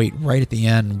and wait right at the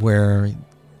end where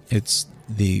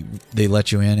they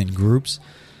let you in groups.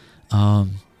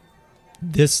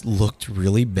 This looked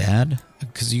really bad.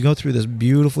 because you go through this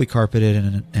beautifully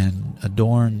carpeted and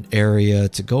adorned area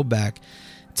to go back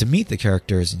to meet the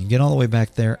characters, and you get all the way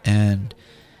back there, and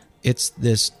it's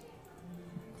this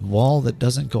wall that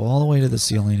doesn't go all the way to the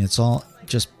ceiling. It's all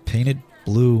just painted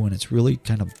blue, and it's really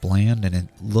kind of bland, and it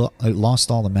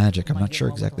lost all the magic. I'm not sure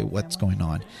exactly what's going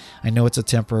on. I know it's a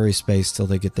temporary space till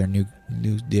they get their new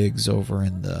digs over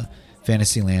in the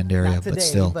Fantasyland area, Not today, but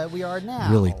still but we are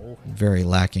now. really very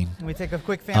lacking. Can we take a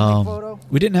quick family photo?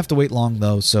 We didn't have to wait long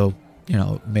though, so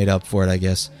made up for it, I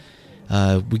guess.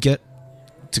 We get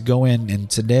to go in, and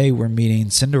today we're meeting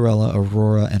Cinderella,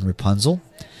 Aurora, and Rapunzel,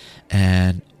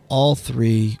 and all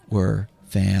three were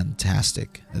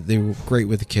fantastic. They were great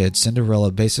with the kids.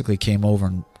 Cinderella basically came over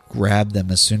and grabbed them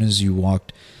as soon as you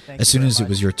walked. As soon as it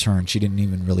was your turn, she didn't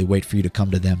even really wait for you to come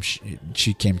to them.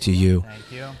 She came to you.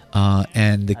 Thank you.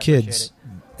 And the kids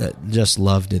just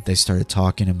loved it. They started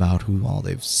talking about who all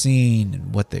they've seen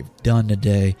and what they've done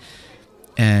today.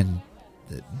 And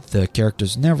the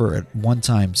characters never at one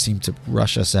time seemed to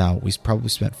rush us out. We probably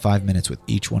spent 5 minutes with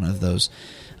each one of those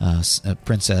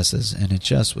princesses, and it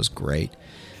just was great.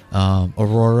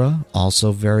 Aurora,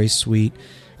 also very sweet.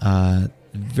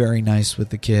 Very nice with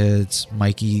the kids.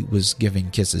 Mikey was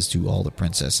giving kisses to all the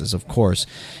princesses. Of course,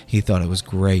 he thought it was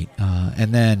great.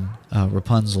 And then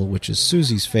Rapunzel, which is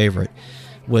Susie's favorite,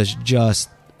 was just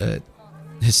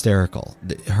hysterical.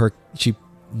 She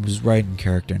was right in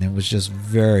character, and it was just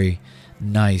very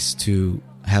nice to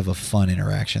have a fun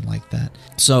interaction like that.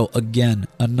 So again,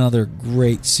 another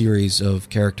great series of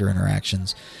character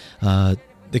interactions.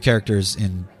 The characters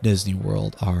in Disney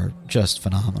World are just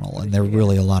phenomenal, and they're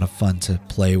really a lot of fun to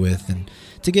play with and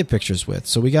to get pictures with.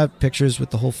 So we got pictures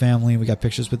with the whole family. We got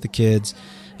pictures with the kids.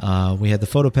 We had the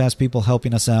PhotoPass people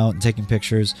helping us out and taking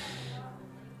pictures.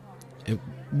 It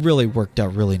really worked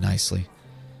out really nicely.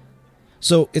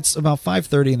 So it's about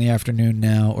 5:30 in the afternoon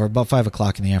now, or about 5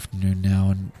 o'clock in the afternoon now,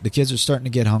 and the kids are starting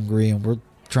to get hungry, and we're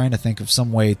trying to think of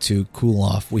some way to cool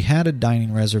off. We had a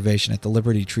dining reservation at the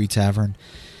Liberty Tree Tavern,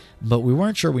 but we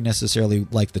weren't sure we necessarily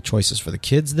liked the choices for the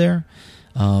kids there.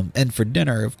 And for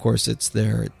dinner, of course, it's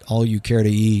their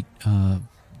all-you-care-to-eat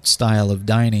style of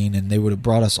dining, and they would have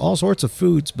brought us all sorts of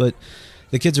foods, but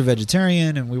the kids are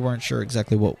vegetarian, and we weren't sure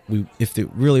exactly if it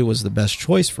really was the best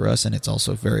choice for us, and it's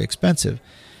also very expensive.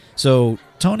 So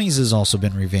Tony's has also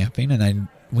been revamping, and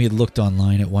we had looked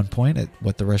online at one point at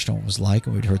what the restaurant was like,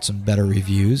 and we'd heard some better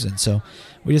reviews, and so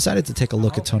we decided to take a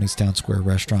look at Tony's Town Square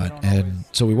restaurant. And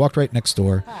so we walked right next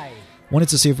door, wanted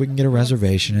to see if we can get a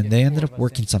reservation, and they ended up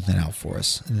working something out for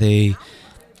us. They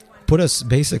put us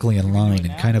basically in line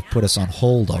and kind of put us on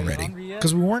hold already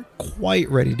because we weren't quite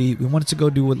ready to eat. We wanted to go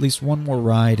do at least one more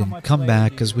ride and come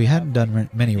back because we hadn't done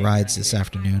many rides this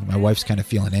afternoon. My wife's kind of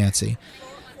feeling antsy.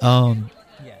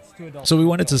 So we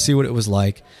wanted to see what it was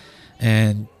like,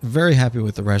 and very happy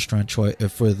with the restaurant for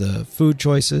the food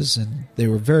choices, and they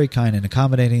were very kind and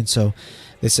accommodating. So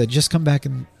they said, just come back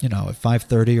and at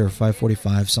 5:30 or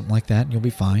 5:45, something like that, and you'll be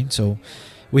fine. So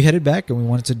we headed back, and we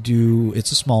wanted to do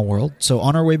It's a Small World. So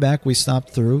on our way back, we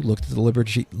stopped through, looked at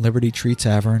the Liberty Tree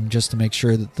Tavern just to make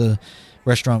sure that the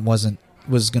restaurant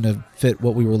was going to fit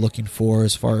what we were looking for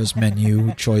as far as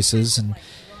menu choices, and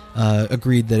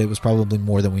agreed that it was probably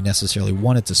more than we necessarily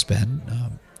wanted to spend,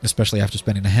 especially after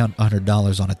spending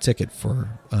 $100 on a ticket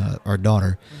for our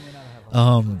daughter.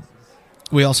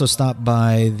 We also stopped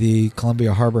by the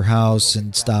Columbia Harbor House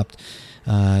and stopped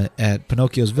at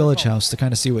Pinocchio's Village House to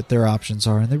kind of see what their options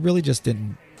are, and they really just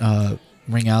didn't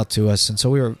ring out to us, and so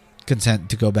we were content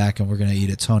to go back, and we're going to eat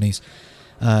at Tony's.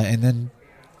 And then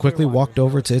quickly walked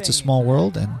over to It's a Small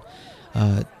World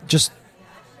and just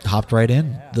hopped right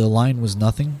in. The line was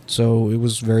nothing, so it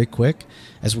was very quick.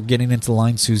 As we're getting into the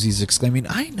line, Susie's exclaiming,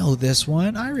 "I know this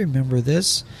one. I remember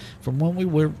this from when we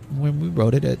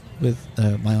wrote it with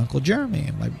my Uncle Jeremy."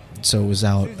 So it was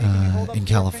out in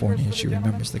California. She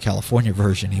remembers the California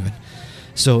version even.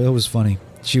 So it was funny.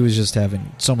 She was just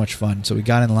having so much fun. So we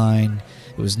got in line.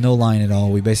 It was no line at all.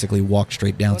 We basically walked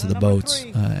straight down to the boats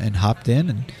and hopped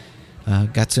in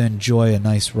and got to enjoy a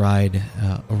nice ride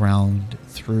around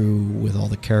through with all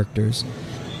the characters.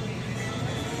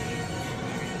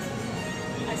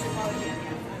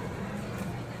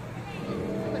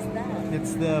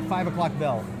 It's the 5 o'clock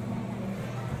bell.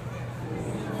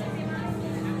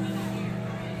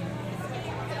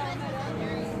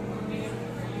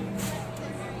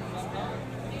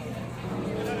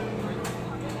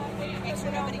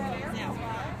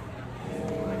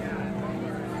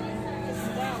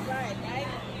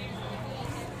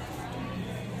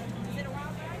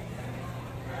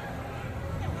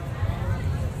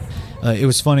 It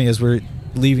was funny as we're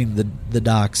leaving the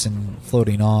docks and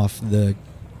floating off, the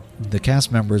the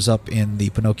cast members up in the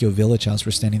Pinocchio Village house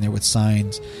were standing there with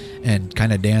signs and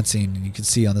kind of dancing, and you could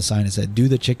see on the sign it said, "Do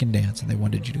the chicken dance," and they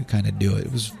wanted you to kind of do it.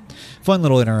 It was a fun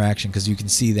little interaction because you can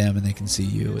see them and they can see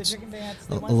you. It's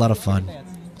a lot of fun.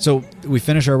 So we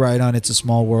finish our ride on It's a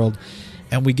Small World,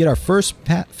 and we get our first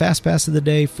Fast Pass of the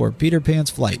day for Peter Pan's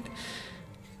Flight.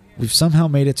 We've somehow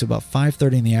made it to about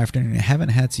 5:30 in the afternoon and haven't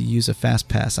had to use a Fast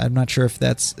Pass. I'm not sure if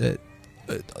that's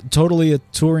totally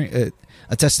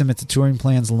a testament to Touring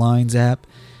Plans Lines app.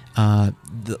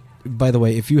 By the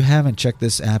way, if you haven't checked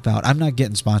this app out, I'm not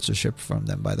getting sponsorship from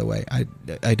them, by the way.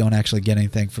 I don't actually get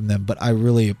anything from them, but I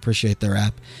really appreciate their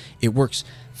app. It works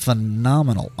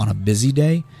phenomenal on a busy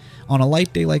day. On a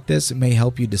light day like this, it may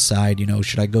help you decide,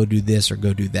 should I go do this or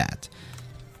go do that?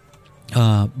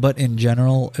 But in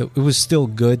general, it was still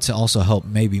good to also help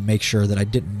maybe make sure that I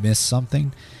didn't miss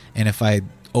something. And if I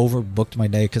overbooked my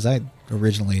day, because I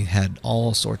originally had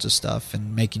all sorts of stuff,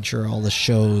 and making sure all the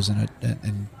shows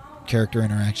and character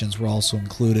interactions were also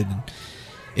included, and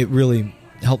it really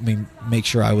helped me make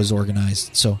sure I was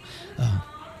organized. So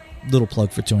little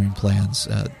plug for Touring Plans.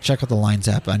 Check out the Lines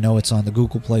app. I know it's on the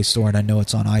Google Play Store, and I know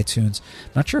it's on iTunes.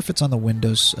 I'm not sure if it's on the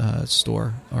Windows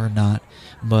Store or not,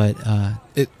 but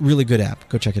it really good app.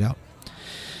 Go check it out.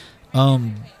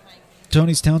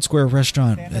 Tony's Town Square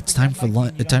Restaurant. It's time for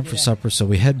time for supper, so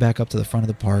we head back up to the front of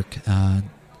the park,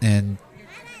 and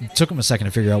it took them a second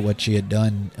to figure out what she had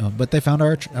done, but they found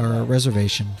our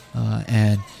reservation,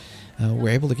 and were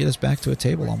able to get us back to a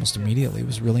table almost immediately. It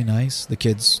was really nice. The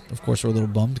kids, of course, were a little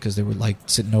bummed because they were like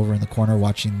sitting over in the corner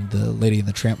watching the Lady and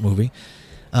the Tramp movie.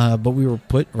 But we were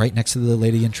put right next to the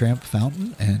Lady and Tramp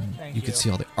fountain, and you could see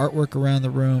all the artwork around the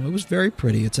room. It was very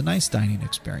pretty. It's a nice dining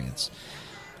experience.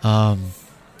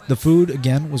 The food,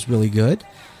 again, was really good.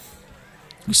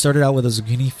 We started out with a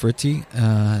zucchini fritti,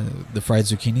 the fried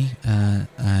zucchini.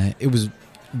 It was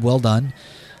well done.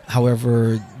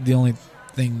 However, the only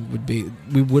thing would be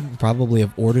we wouldn't probably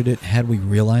have ordered it had we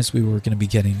realized we were going to be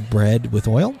getting bread with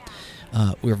oil.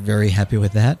 We were very happy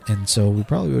with that, and so we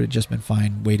probably would have just been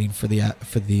fine waiting for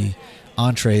the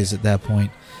entrees at that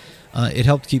point. It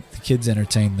helped keep the kids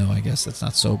entertained, though. I guess that's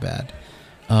not so bad.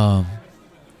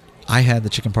 I had the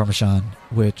chicken parmesan,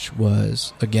 which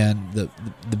was, again,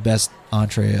 the best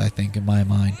entree, I think, in my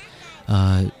mind.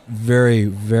 Very,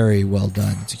 very well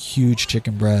done. It's a huge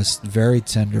chicken breast, very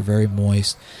tender, very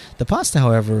moist. The pasta,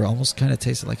 however, almost kind of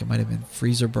tasted like it might have been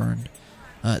freezer burned.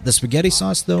 The spaghetti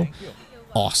sauce, though,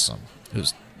 awesome. It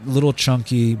was a little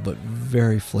chunky, but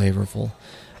very flavorful.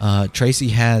 Tracy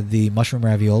had the mushroom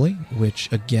ravioli,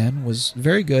 which, again, was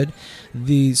very good.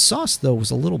 The sauce, though,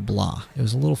 was a little blah. It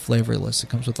was a little flavorless. It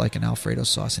comes with like an Alfredo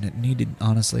sauce, and it needed,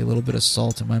 honestly, a little bit of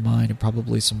salt in my mind, and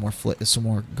probably some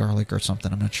more garlic or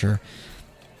something. I'm not sure.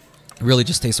 It really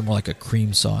just tasted more like a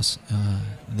cream sauce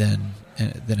than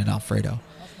an Alfredo.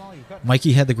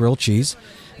 Mikey had the grilled cheese,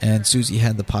 and Susie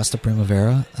had the pasta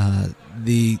primavera.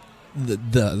 The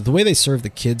way they serve the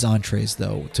kids' entrees,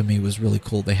 though, to me was really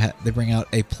cool. They bring out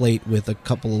a plate with a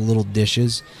couple of little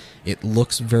dishes. It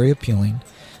looks very appealing.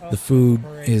 The food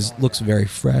looks very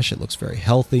fresh. It looks very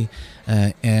healthy,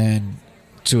 and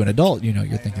to an adult,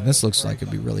 you're thinking this looks like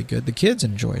it'd be really good. The kids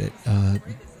enjoyed it.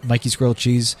 Mikey's grilled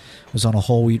cheese was on a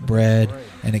whole wheat bread,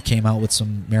 and it came out with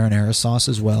some marinara sauce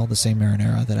as well, the same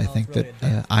marinara that I think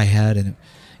that I had, and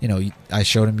I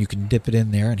showed him you can dip it in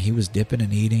there, and he was dipping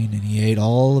and eating, and he ate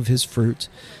all of his fruit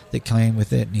that came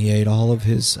with it, and he ate all of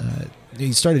his,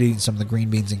 he started eating some of the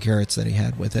green beans and carrots that he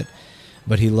had with it,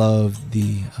 but he loved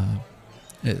the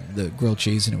grilled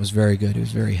cheese, and it was very good. He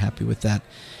was very happy with that.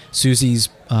 Susie's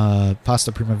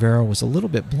pasta primavera was a little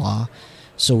bit blah,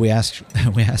 so we asked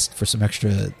for some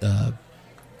extra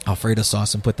Alfredo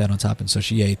sauce and put that on top, and so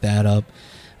she ate that up.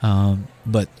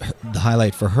 But the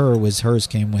highlight for her was hers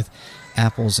came with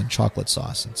apples and chocolate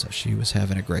sauce, and so she was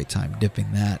having a great time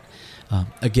dipping that.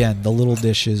 Again, the little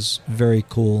dishes, very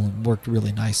cool, and worked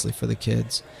really nicely for the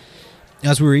kids.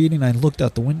 As we were eating, I looked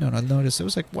out the window and I noticed it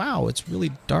was like, wow, it's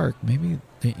really dark. Maybe,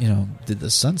 did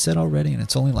the sun set already? And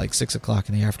it's only like 6 o'clock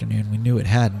in the afternoon. We knew it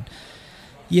hadn't.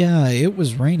 Yeah, it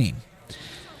was raining.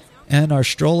 And our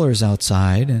stroller's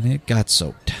outside, and it got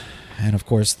soaked. And, of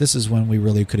course, this is when we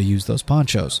really could have used those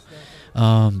ponchos.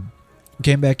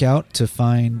 Came back out to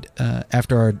find,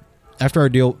 after our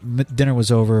dinner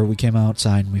was over, we came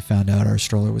outside and we found out our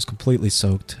stroller was completely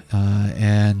soaked.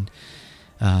 And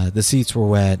the seats were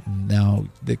wet, and now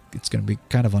it's going to be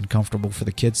kind of uncomfortable for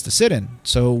the kids to sit in.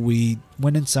 So we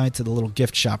went inside to the little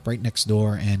gift shop right next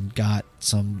door and got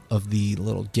some of the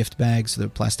little gift bags, the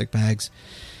plastic bags,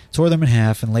 tore them in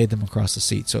half and laid them across the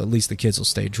seat, so at least the kids will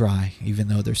stay dry, even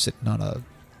though they're sitting on a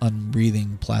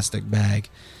unbreathing plastic bag.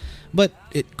 But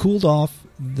it cooled off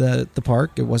the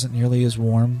park. It wasn't nearly as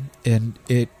warm, and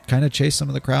it kind of chased some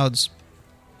of the crowds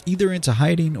either into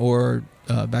hiding or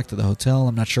back to the hotel.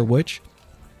 I'm not sure which,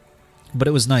 but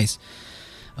it was nice.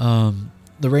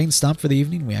 The rain stopped for the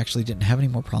evening. We actually didn't have any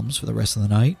more problems for the rest of the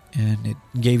night, and it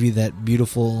gave you that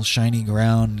beautiful shiny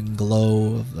ground and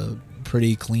glow of the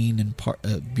pretty clean and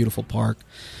beautiful park.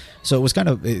 So it was kind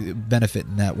of a benefit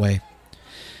in that way.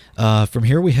 From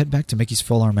here, we head back to Mickey's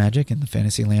Furlong Magic in the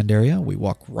Fantasyland area. We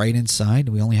walk right inside.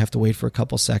 We only have to wait for a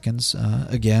couple seconds.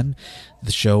 Again,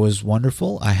 the show is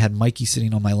wonderful. I had Mikey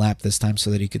sitting on my lap this time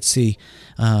so that he could see.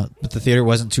 But the theater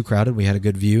wasn't too crowded. We had a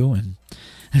good view, and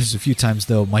there's a few times,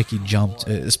 though, Mikey jumped,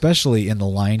 especially in the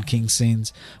Lion King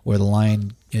scenes where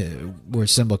where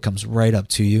Simba comes right up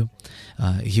to you.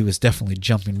 He was definitely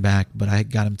jumping back, but I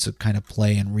got him to kind of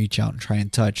play and reach out and try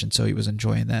and touch, and so he was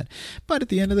enjoying that. But at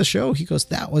the end of the show, he goes,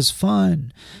 "That was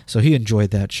fun." So he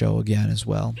enjoyed that show again as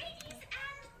well.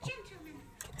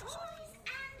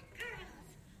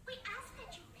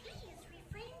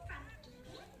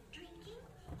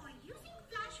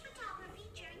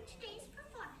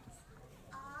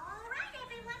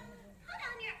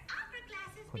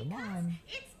 Put them on.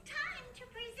 It's time to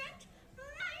present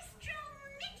Maestro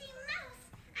Mickey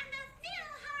Mouse and the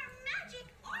PhilharMagic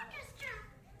Orchestra.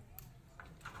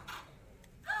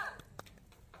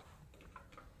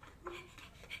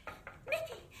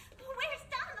 Mickey, where's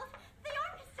Donald? The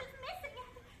orchestra's missing.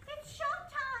 It's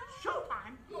showtime.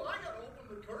 Showtime? Well, I gotta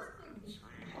open the curtains.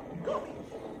 Go.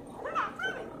 We're not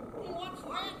ready. Well, what's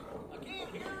that? I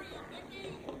can't hear you,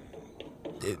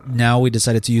 Mickey. Now we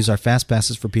decided to use our fast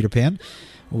passes for Peter Pan,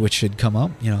 which should come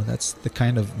up. That's the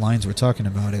kind of lines we're talking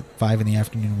about. At 5 in the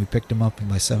afternoon, we picked them up, and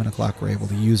by 7 o'clock, we're able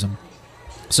to use them.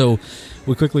 So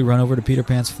we quickly run over to Peter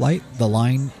Pan's flight. The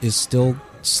line is still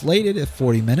slated at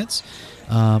 40 minutes,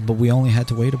 but we only had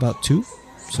to wait about 2.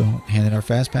 So handed our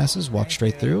fast passes, walked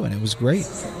straight through, and it was great.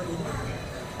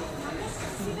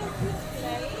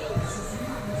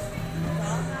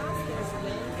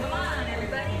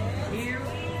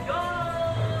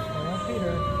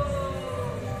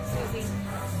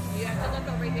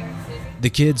 The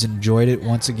kids enjoyed it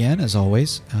once again, as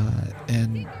always,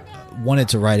 and wanted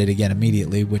to ride it again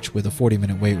immediately, which with a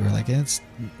 40-minute wait, we were like, it's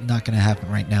not going to happen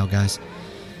right now, guys.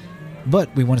 But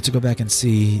we wanted to go back and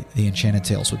see the Enchanted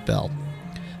Tales with Belle,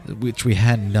 which we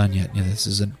hadn't done yet. This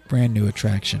is a brand new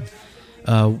attraction.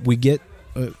 The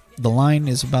line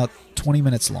is about 20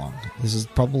 minutes long. This is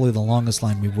probably the longest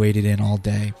line we've waited in all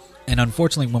day. And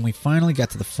unfortunately, when we finally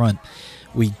got to the front,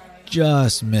 we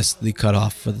just missed the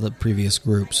cutoff for the previous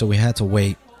group, so we had to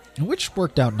wait, which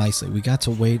worked out nicely. We got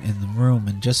to wait in the room,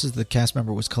 and just as the cast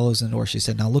member was closing the door, she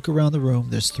said, "Now look around the room.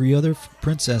 There's 3 other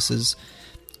princesses,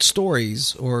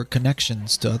 stories or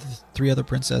connections to 3 other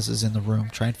princesses in the room.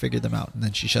 Try and figure them out." And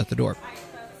then she shut the door.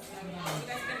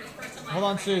 Hold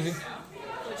on, Susie.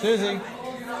 Susie,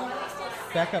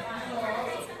 back up.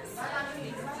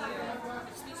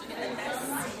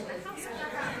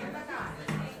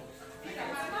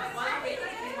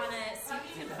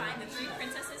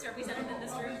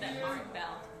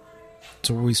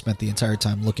 So we spent the entire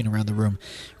time looking around the room,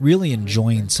 really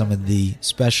enjoying some of the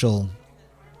special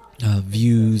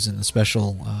views and the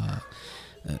special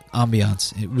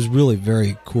ambiance. It was really a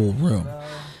very cool room.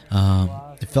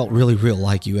 It felt really real,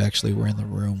 like you actually were in the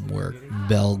room where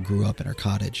Belle grew up in her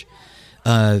cottage.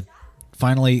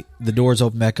 Finally, the doors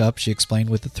opened back up. She explained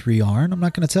what the 3 are, and I'm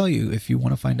not going to tell you. If you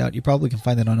want to find out, you probably can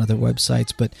find it on other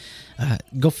websites, but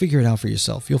go figure it out for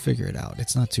yourself. You'll figure it out.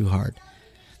 It's not too hard.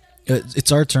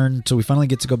 It's our turn, so we finally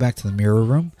get to go back to the mirror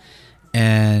room,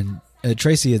 and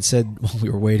Tracy had said while we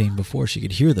were waiting before she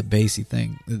could hear the bassy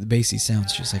thing, the bassy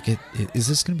sounds. She's like, "Is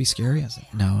this going to be scary?" I was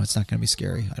like, "No, it's not going to be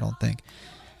scary, I don't think."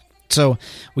 So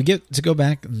we get to go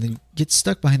back and then get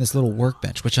stuck behind this little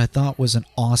workbench, which I thought was an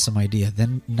awesome idea.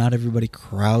 Then not everybody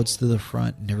crowds to the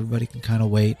front, and everybody can kind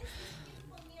of wait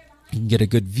and get a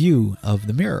good view of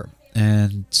the mirror.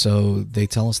 And so they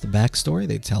tell us the backstory.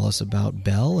 They tell us about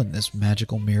Belle and this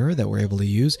magical mirror that we're able to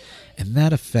use. And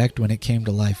that effect, when it came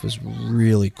to life, was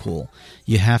really cool.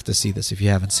 You have to see this if you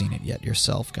haven't seen it yet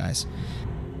yourself, guys.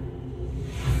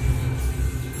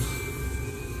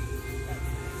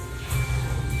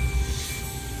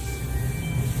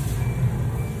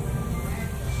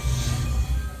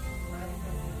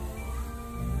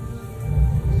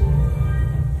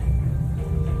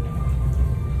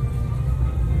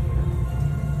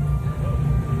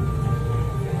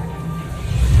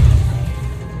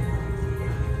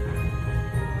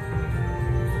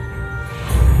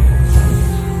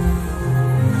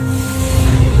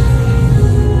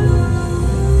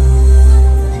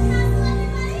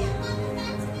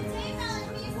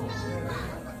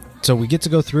 So we get to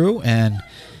go through, and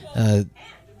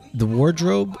the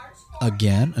wardrobe,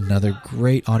 again, another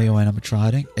great audio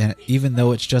animatronic. And even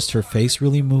though it's just her face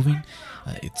really moving,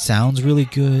 it sounds really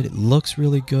good, it looks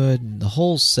really good, and the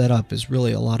whole setup is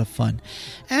really a lot of fun.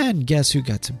 And guess who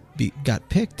got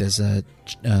picked as a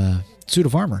suit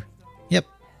of armor? Yep,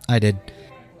 I did.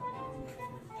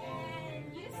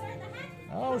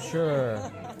 Oh,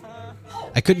 sure.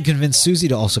 I couldn't convince Susie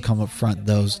to also come up front,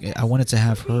 though. I wanted to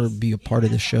have her be a part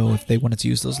of the show if they wanted to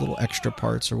use those little extra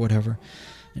parts or whatever.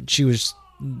 And she was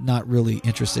not really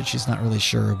interested. She's not really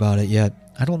sure about it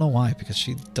yet. I don't know why, because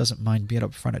she doesn't mind being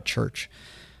up front at church.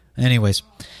 Anyways,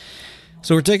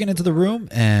 so we're taken into the room,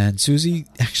 and Susie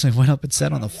actually went up and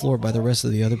sat on the floor by the rest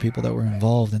of the other people that were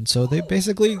involved. And so they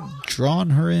basically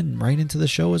drawn her in right into the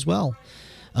show as well.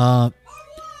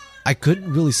 I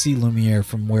couldn't really see Lumiere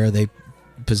from where they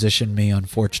positioned me,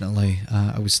 unfortunately.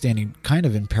 I was standing kind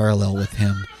of in parallel with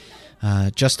him,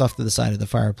 just off to the side of the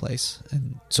fireplace.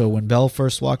 And so when Belle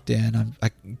first walked in, I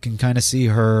can kind of see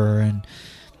her, and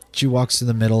she walks to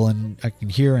the middle, and I can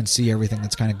hear and see everything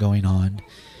that's kind of going on.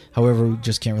 However, we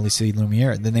just can't really see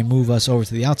Lumiere. Then they move us over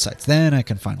to the outsides. Then I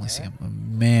can finally see him.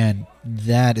 Man,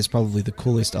 that is probably the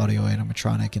coolest audio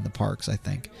animatronic in the parks, I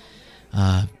think.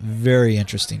 Very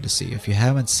interesting to see. If you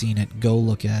haven't seen it, go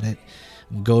look at it.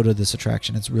 Go to this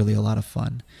attraction. It's really a lot of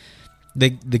fun.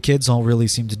 The kids all really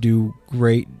seem to do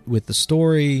great with the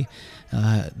story.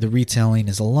 The retelling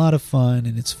is a lot of fun,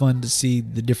 and it's fun to see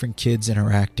the different kids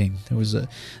interacting.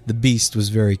 The Beast was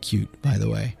very cute, by the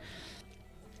way.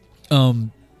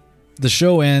 The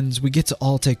show ends. We get to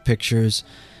all take pictures.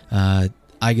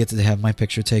 I get to have my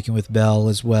picture taken with Belle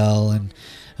as well, and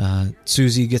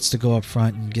Susie gets to go up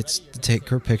front and gets to take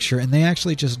her picture, and they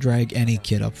actually just drag any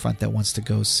kid up front that wants to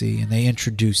go see, and they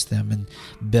introduce them, and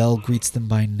Belle greets them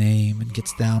by name and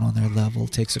gets down on their level,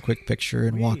 takes a quick picture,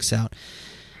 and walks out.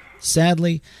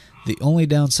 Sadly, the only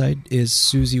downside is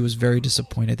Susie was very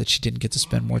disappointed that she didn't get to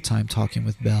spend more time talking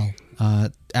with Belle.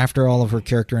 After all of her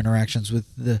character interactions with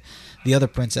the other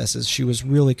princesses, she was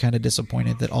really kind of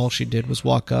disappointed that all she did was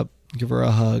walk up, give her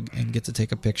a hug, and get to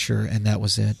take a picture, and that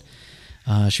was it.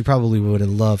 She probably would have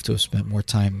loved to have spent more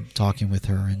time talking with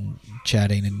her and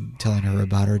chatting and telling her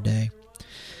about her day.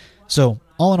 So,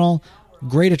 all in all,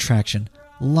 great attraction,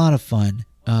 a lot of fun,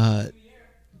 and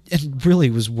really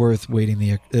was worth waiting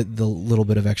the little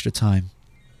bit of extra time.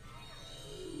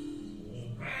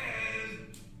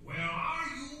 Where are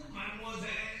you, mademoiselle?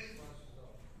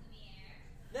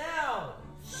 Now!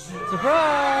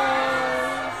 Surprise!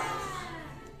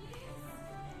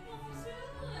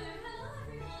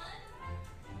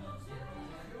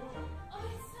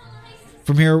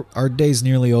 From here, our day's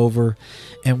nearly over,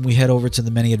 and we head over to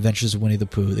the Many Adventures of Winnie the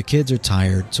Pooh. The kids are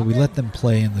tired, so we let them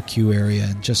play in the queue area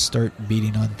and just start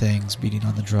beating on things, beating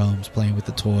on the drums, playing with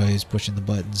the toys, pushing the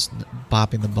buttons,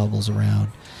 popping the bubbles around.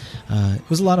 It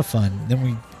was a lot of fun. Then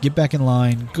we get back in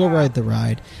line, go ride the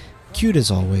ride. Cute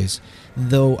as always,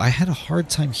 though I had a hard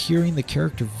time hearing the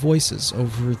character voices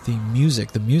over the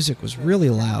music. The music was really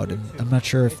loud, and I'm not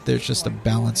sure if there's just a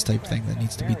balance type thing that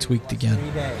needs to be tweaked again.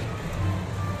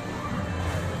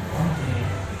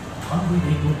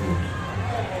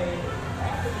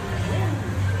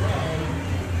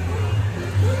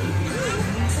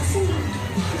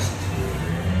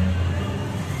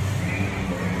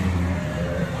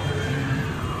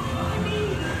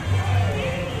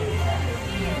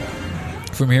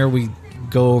 From here, we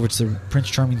go over to Prince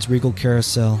Charming's Regal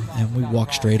Carousel, and we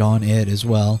walk straight on it as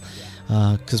well,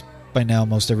 because by now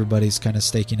most everybody's kind of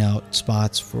staking out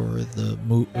spots for the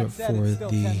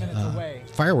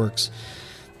fireworks.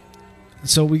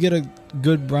 So we get a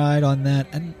good ride on that,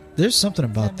 and there's something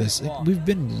about this. We've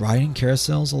been riding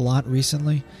carousels a lot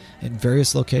recently in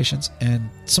various locations, and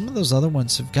some of those other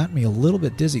ones have gotten me a little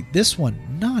bit dizzy. This one,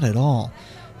 not at all.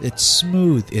 It's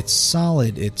smooth, it's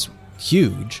solid, it's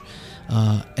huge,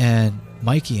 and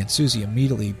Mikey and Susie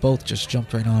immediately both just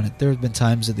jumped right on it. There have been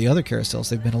times at the other carousels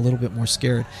they've been a little bit more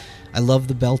scared. I love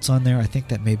the belts on there. I think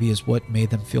that maybe is what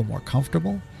made them feel more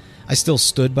comfortable. I still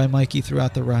stood by Mikey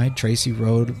throughout the ride. Tracy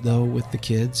rode, though, with the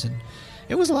kids, and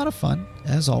it was a lot of fun,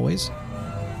 as always.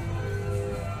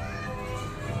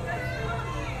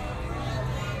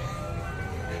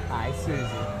 Hi, Susie.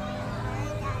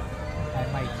 Hi,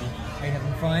 Mikey. Are you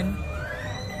having fun?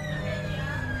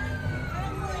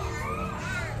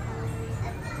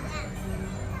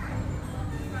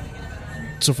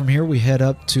 So from here, we head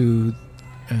up to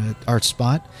our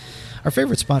spot. Our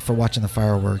favorite spot for watching the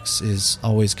fireworks is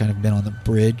always kind of been on the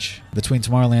bridge between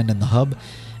Tomorrowland and the hub,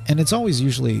 and it's always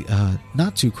usually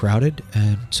not too crowded.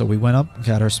 And so we went up,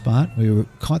 got our spot. We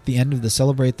caught the end of the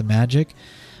Celebrate the Magic.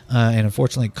 And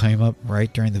unfortunately it came up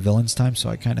right during the villain's time, so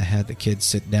I kind of had the kids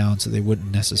sit down so they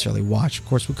wouldn't necessarily watch. Of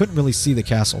course, we couldn't really see the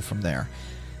castle from there.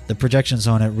 The projections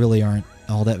on it really aren't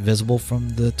all that visible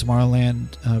from the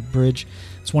Tomorrowland bridge.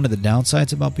 It's one of the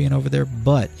downsides about being over there,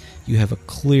 but you have a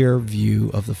clear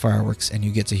view of the fireworks and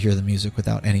you get to hear the music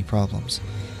without any problems.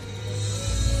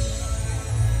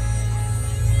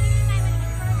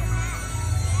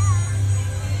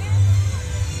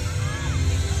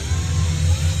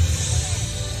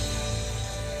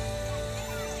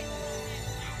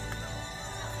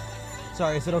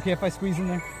 Sorry, is it okay if I squeeze in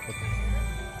there? Okay.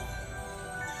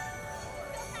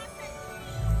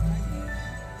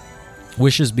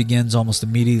 Wishes begins almost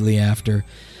immediately after,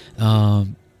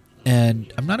 and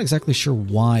I'm not exactly sure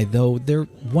why, though they're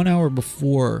 1 hour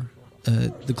before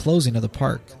the closing of the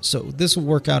park, so this will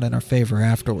work out in our favor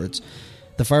afterwards.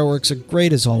 The fireworks are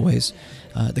great as always.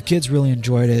 The kids really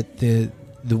enjoyed it.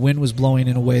 The wind was blowing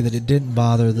in a way that it didn't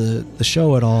bother the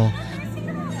show at all.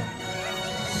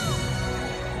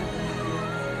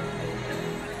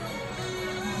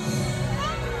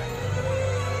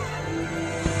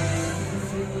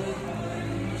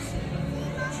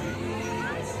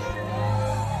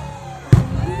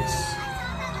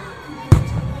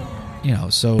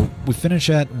 So we finish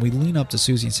that and we lean up to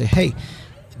Susie and say, hey,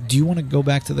 do you want to go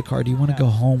back to the car? Do you want to go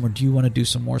home, or do you want to do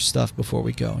some more stuff before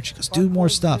we go? And she goes, do more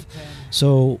stuff.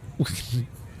 So,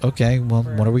 okay, well,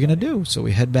 what are we going to do? So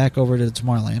we head back over to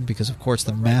Tomorrowland because, of course,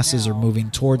 the masses are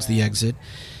moving towards the exit.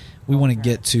 We want to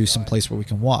get to some place where we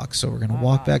can walk. So we're going to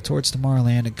walk back towards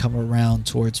Tomorrowland and come around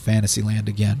towards Fantasyland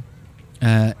again.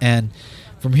 And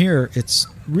from here, it's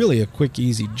really a quick,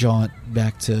 easy jaunt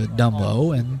back to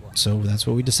Dumbo, and so that's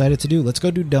what we decided to do. Let's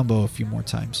go do Dumbo a few more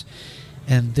times.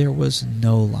 And there was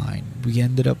no line. We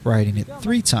ended up riding it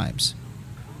 3 times.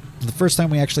 The first time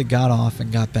we actually got off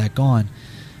and got back on,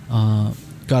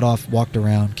 got off, walked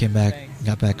around, came back,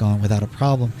 got back on without a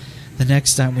problem. The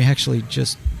next time we actually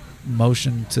just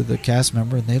motioned to the cast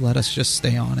member and they let us just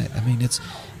stay on it. I mean,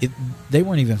 they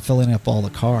weren't even filling up all the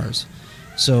cars.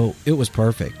 So it was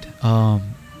perfect.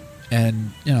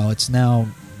 And, it's now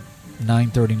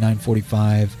 9:30,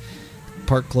 9:45.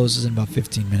 Park closes in about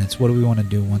 15 minutes. What do we want to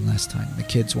do one last time? The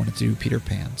kids wanted to do Peter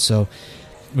Pan. So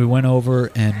we went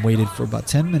over and waited for about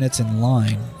 10 minutes in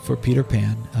line for Peter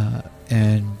Pan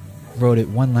and rode it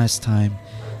one last time.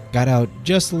 Got out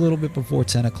just a little bit before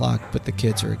 10 o'clock, but the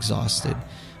kids are exhausted.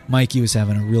 Mikey was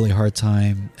having a really hard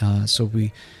time, so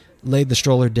we laid the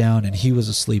stroller down, and he was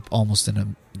asleep almost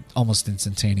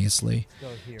instantaneously.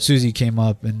 Susie came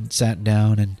up and sat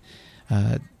down,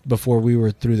 and before we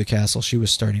were through the castle, she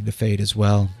was starting to fade as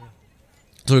well.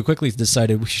 So we quickly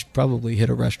decided we should probably hit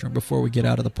a restroom before we get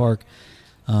out of the park.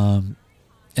 And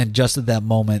just at that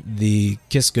moment, the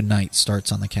Kiss Goodnight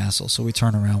starts on the castle. So we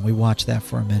turn around, we watch that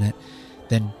for a minute,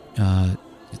 then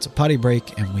it's a potty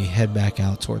break, and we head back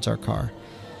out towards our car.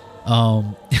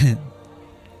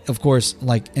 Of course,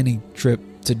 like any trip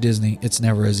to Disney, it's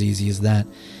never as easy as that.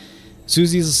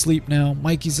 Susie's asleep now.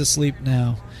 Mikey's asleep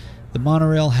now. The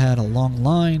monorail had a long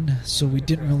line, so we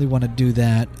didn't really want to do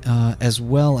that. As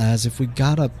well as if we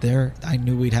got up there, I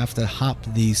knew we'd have to hop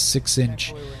the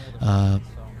 6-inch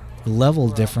level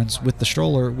difference with the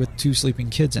stroller with 2 sleeping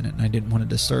kids in it, and I didn't want to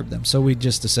disturb them. So we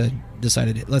just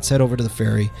decided let's head over to the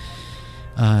ferry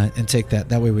and take that.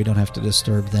 That way we don't have to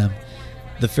disturb them.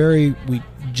 The ferry, we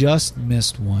just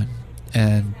missed one,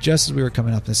 and just as we were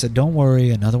coming up, they said, don't worry,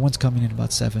 another one's coming in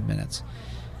about 7 minutes.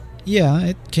 Yeah,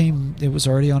 it was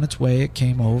already on its way, it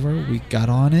came over, we got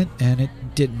on it, and it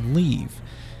didn't leave.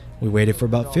 We waited for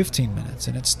about 15 minutes,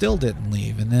 and it still didn't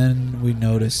leave, and then we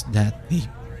noticed that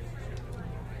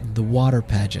the water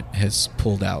pageant has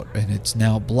pulled out, and it's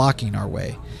now blocking our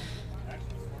way.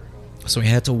 So we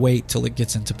had to wait till it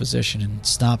gets into position and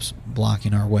stops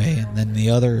blocking our way, and then the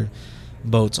other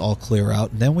boats all clear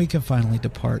out, and then we can finally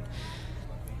depart.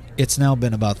 It's now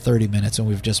been about 30 minutes, and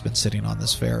we've just been sitting on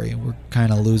this ferry, and we're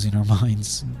kind of losing our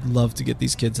minds. Love to get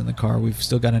these kids in the car. We've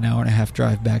still got an hour and a half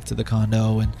drive back to the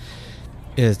condo, and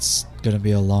it's going to be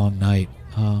a long night.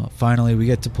 Finally, we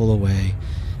get to pull away.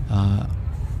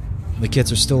 The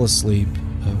kids are still asleep.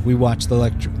 We watched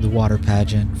the water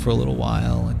pageant for a little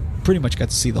while, and pretty much got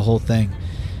to see the whole thing,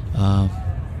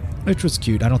 which was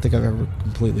cute. I don't think I've ever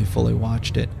completely fully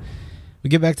watched it. We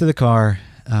get back to the car,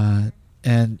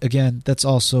 and again, that's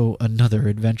also another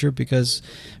adventure because,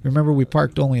 remember, we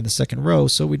parked only in the second row,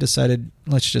 so we decided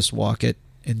let's just walk it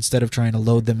instead of trying to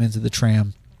load them into the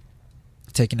tram,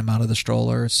 taking them out of the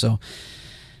stroller. So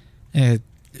it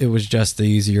was just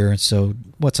easier. So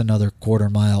what's another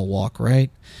quarter-mile walk,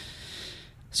 right?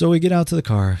 So we get out to the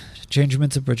car, change them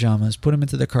into pajamas, put them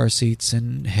into the car seats,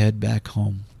 and head back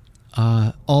home.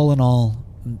 All in all,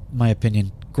 my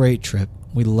opinion, great trip.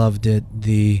 We loved it.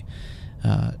 The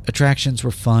attractions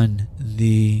were fun.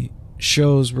 The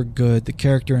shows were good. The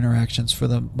character interactions, for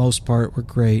the most part, were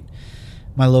great.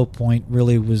 My low point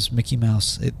really was Mickey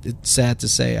Mouse. It's sad to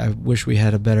say. I wish we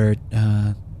had a better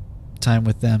time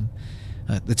with them.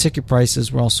 The ticket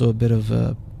prices were also a bit of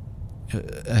a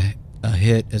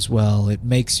hit as well. It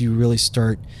makes you really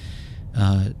start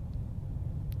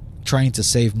trying to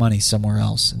save money somewhere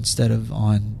else instead of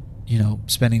on,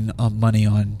 spending money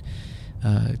on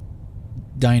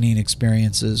dining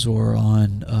experiences or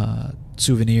on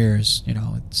souvenirs.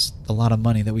 It's a lot of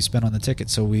money that we spent on the ticket,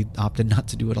 so we opted not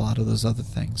to do a lot of those other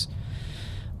things.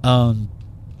 And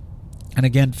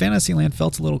again, Fantasyland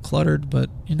felt a little cluttered, but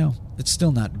it's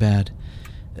still not bad.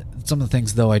 Some of the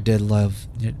things, though, I did love: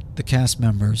 the cast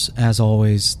members, as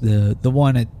always, the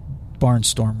one at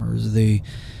Barnstormers, the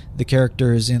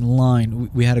characters in line.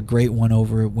 We had a great one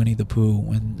over at Winnie the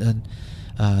Pooh, and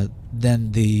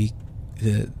then the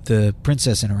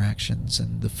princess interactions,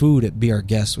 and the food at Be Our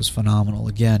Guest was phenomenal.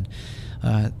 Again,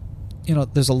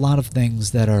 there's a lot of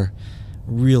things that are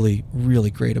really,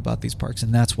 really great about these parks,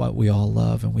 and that's what we all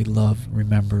love, and we love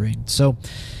remembering. So,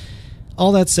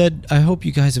 all that said, I hope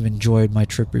you guys have enjoyed my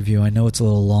trip review. I know it's a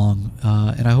little long,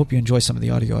 and I hope you enjoy some of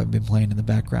the audio I've been playing in the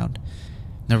background.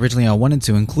 Now, originally I wanted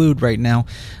to include right now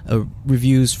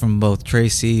reviews from both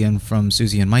Tracy and from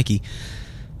Susie and Mikey,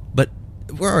 but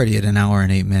we're already at 1 hour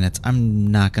and 8 minutes.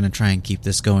 I'm not going to try and keep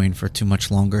this going for too much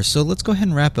longer, so let's go ahead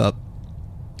and wrap up.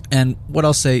 And what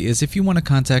I'll say is, if you want to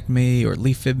contact me or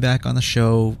leave feedback on the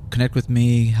show, connect with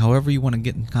me, however you want to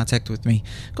get in contact with me,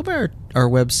 go by our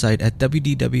website at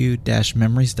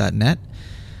wdw-memories.net.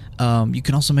 You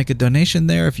can also make a donation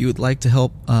there if you would like to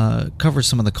help cover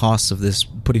some of the costs of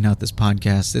putting out this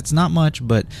podcast. It's not much,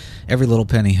 but every little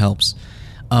penny helps.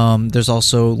 There's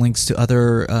also links to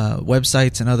other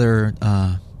websites and other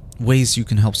ways you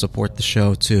can help support the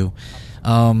show too.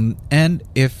 And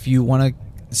if you want to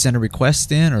send a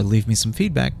request in or leave me some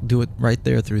feedback, do it right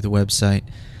there through the website.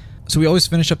 So we always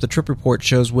finish up the trip report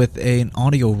shows with an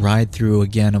audio ride through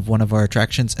again of one of our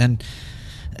attractions, and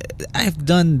I've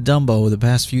done Dumbo the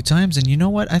past few times, and you know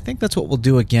what? I think that's what we'll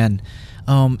do again.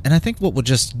 And I think what we'll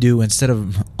just do, instead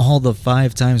of all the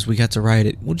 5 times we got to ride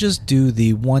it, we'll just do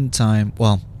the one time.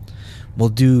 Well, we'll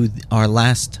do our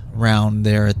last round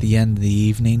there at the end of the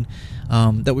evening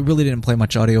that we really didn't play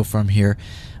much audio from here.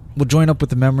 We'll join up with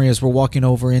the memory as we're walking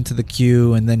over into the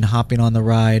queue and then hopping on the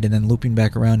ride and then looping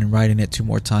back around and riding it 2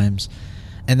 more times.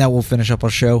 And that will finish up our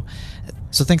show.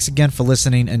 So thanks again for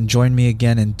listening, and join me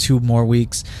again in 2 more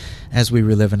weeks as we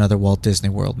relive another Walt Disney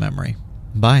World memory.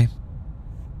 Bye.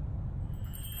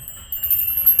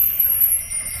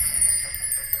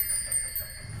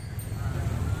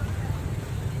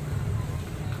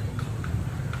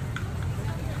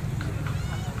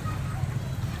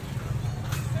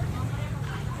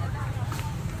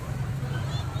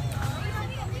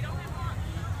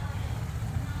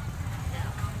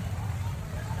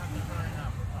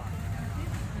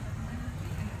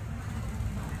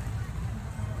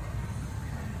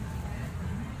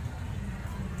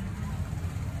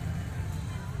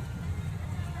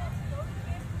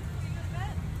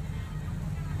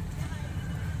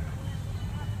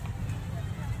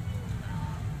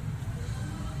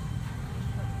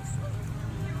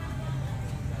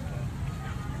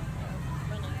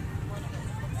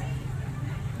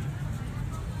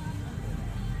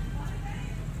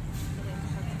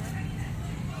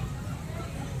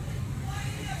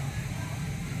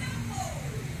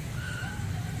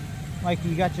 Mikey,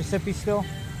 you got your sippy still?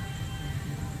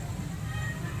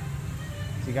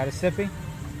 So you got a sippy? Mikey,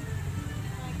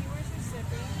 where's the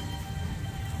sippy?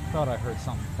 Thought I heard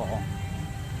something fall.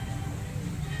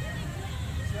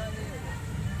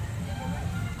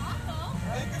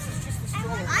 I think this is just a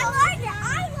stroller. I like it.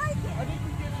 I like it. I think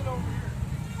we get it over here.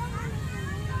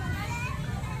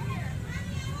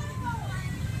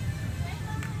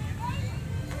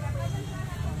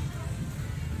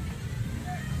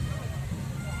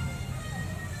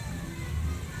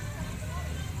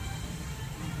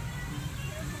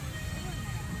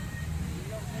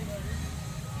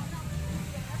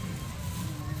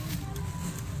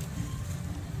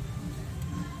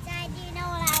 Dad, do you know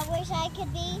what I wish I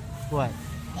could be? What?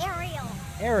 Ariel.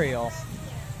 Ariel.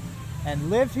 And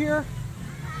live here?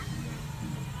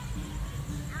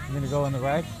 You gonna go in the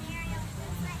ride?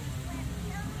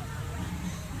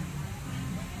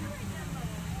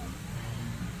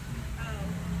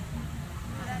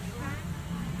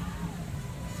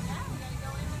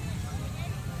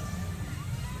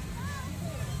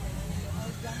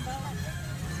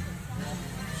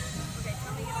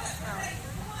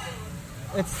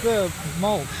 It's the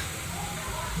mulch.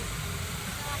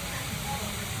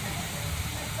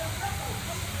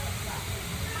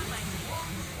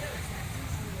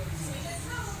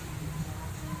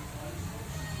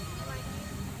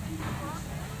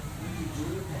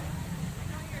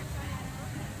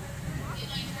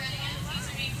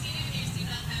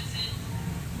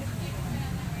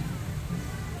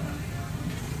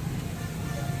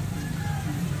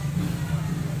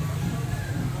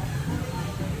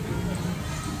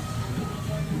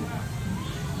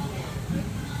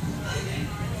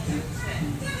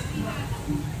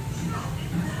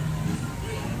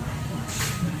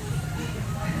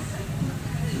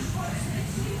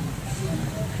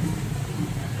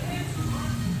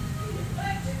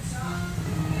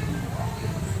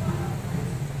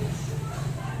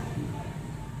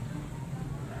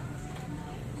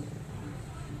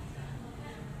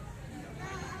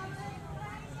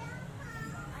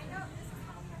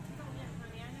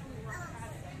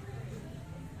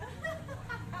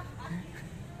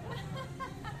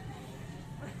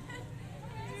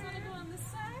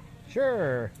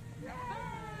 Sure.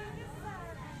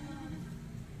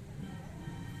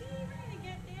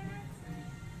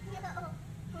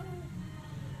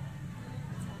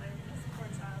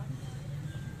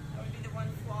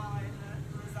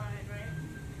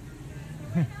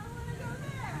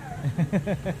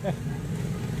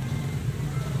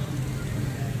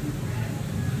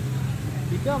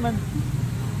 Keep coming.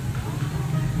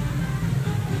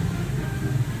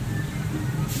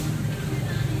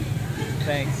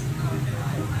 Thanks.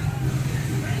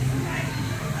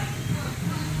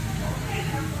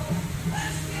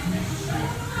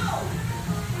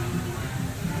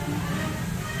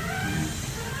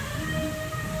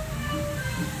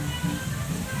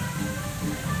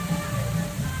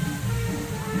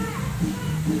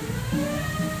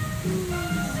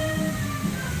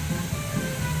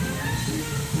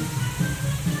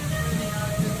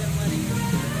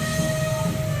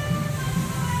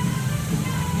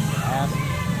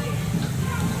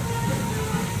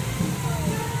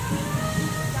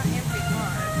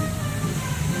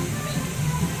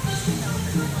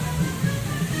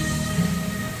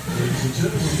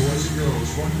 Boys and girls,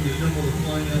 welcome to Dumbo the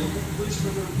Flying Elephant. Please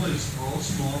remember to place all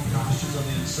small passengers on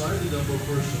the inside of the Dumbo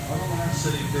first and on the last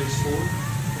setting face forward.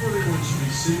 Everyone should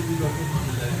be safely buckled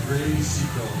under that gray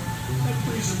seatbelt. And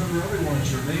please remember everyone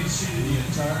to remain seated the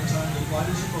entire time the flight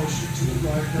is in motion to the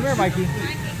ride. Come here, Mikey.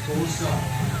 Full stop.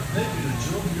 Thank you to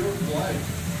enjoy your flight.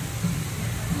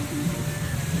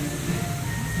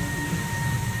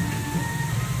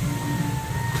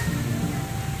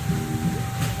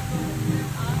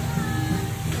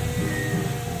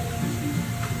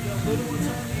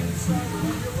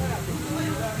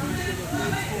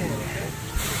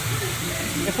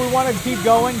 If we want to keep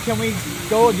going, can we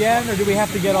go again, or do we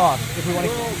have to get off? If we want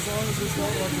to. As long as it's not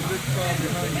like a big crowd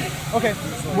behind you. Okay.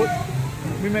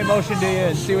 We may motion to you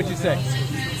and see what you say.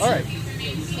 All right. Want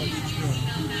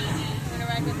to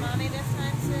ride with mommy this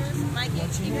time, Sus? Mikey,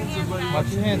 keep your hands back.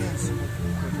 Watch your hands.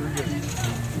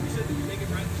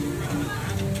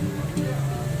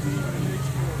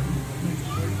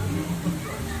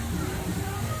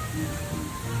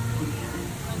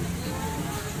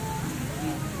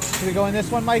 Should we go in this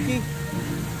one, Mikey?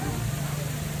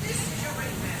 This is your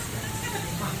ringmaster,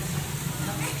 Timothy Monk.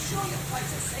 Now make sure your flight's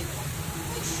a safe one.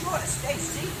 Make sure to stay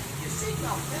seated. Your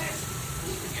seatbelt fast.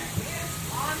 Keeping your hands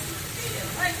on and your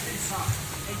legs inside.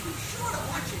 And be sure to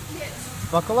watch your kids.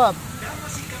 Buckle up.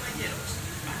 Damas y caballeros,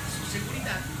 para su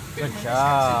seguridad, Good permanezcan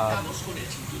job. sentados con el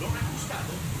cinturón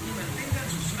ajustado y mantengan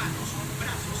sus manos,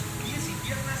 brazos, pies y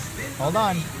piernas dentro Hold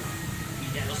on. del vehículo.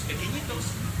 Y a los pequeñitos,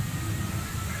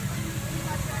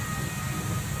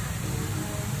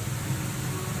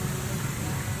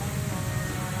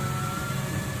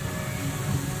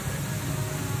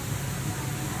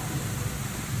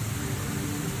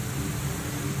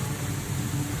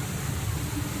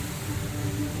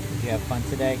 Did you have fun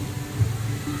today?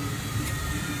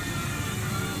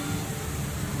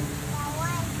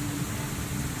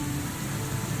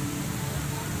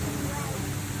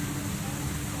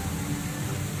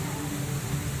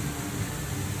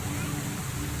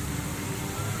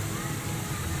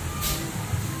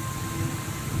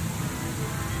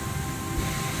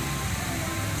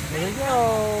 Here we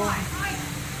go.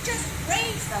 Just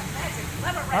raise the magic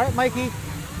lever. All right, Mikey.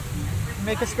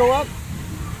 Make us go up.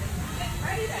 Get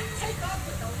ready to take off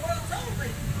with the world's only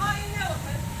flying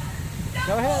elephant.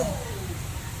 Go ahead.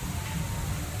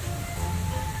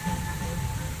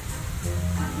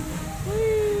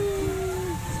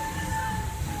 Whee!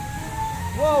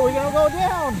 Whoa, we're gonna go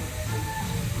down.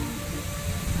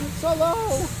 So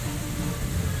low.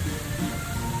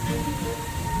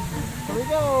 Here we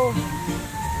go.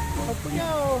 Up we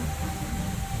go.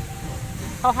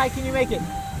 How high can you make it?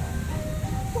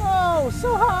 Whoa,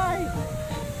 so high.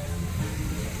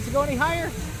 Does it go any higher?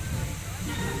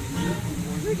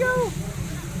 Here we go.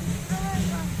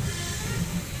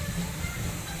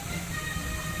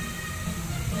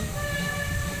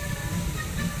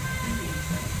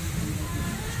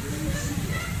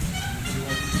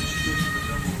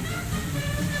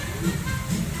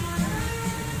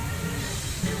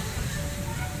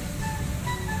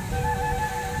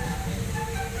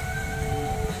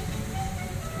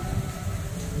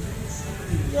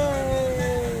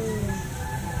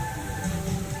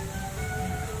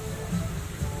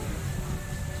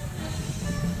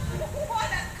 What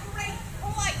a great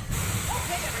flight!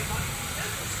 Okay, everybody,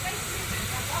 this is Space Music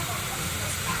and welcome to the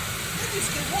sky. You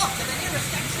can walk to the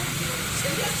nearest exit.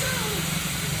 See you soon!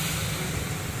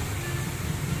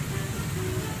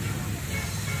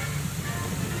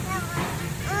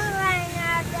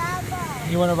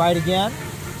 You want to ride again?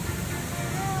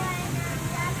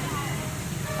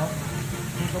 Oh,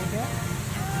 can you go again?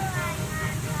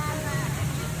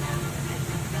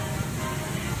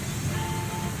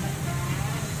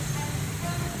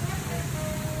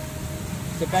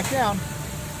 Sit back down.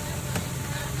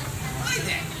 Hi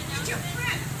there, it's your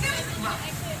friend, Billy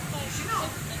Mike. You know,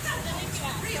 Dumbo's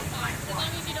a real life one.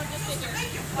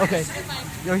 Make your flight Okay. safe.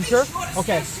 You're Be sure? sure to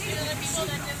Okay. stay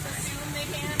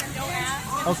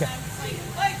Okay.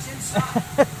 Legs inside.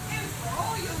 And for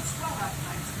all you grown-up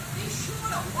nights, be sure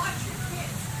to watch your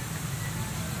kids.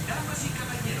 Damas y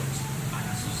caballeros,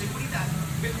 para su seguridad,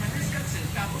 permanezcan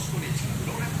sentados con el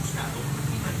cinturón ajustado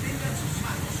y mantengan sus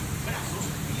manos, brazos,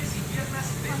 pies y piernas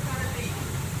dentro del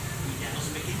vehículo. Y a los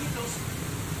pequeñitos,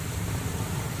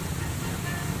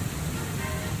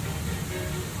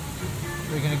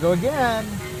 We're gonna go again.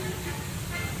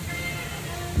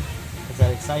 Is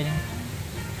that exciting?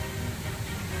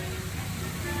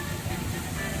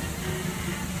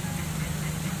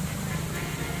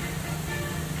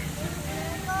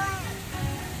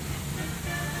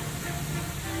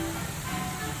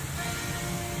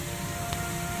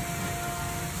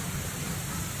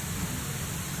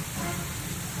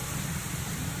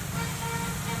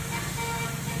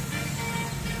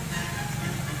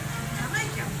 To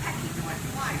make your Pecky do it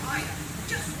fly higher,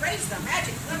 just raise the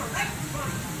magic lever right in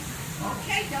front of you.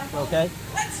 Okay, Dumbo. Okay.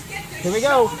 Let's get this Here we show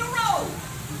go. on the road.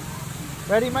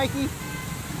 Ready, Mikey?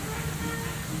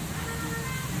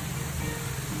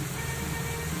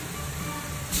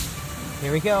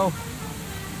 Here we go.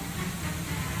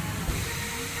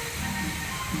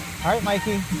 All right,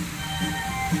 Mikey.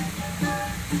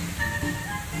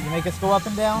 You make us go up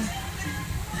and down?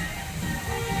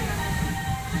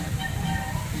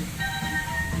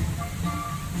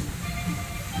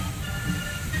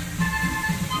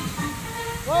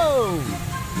 Whoa!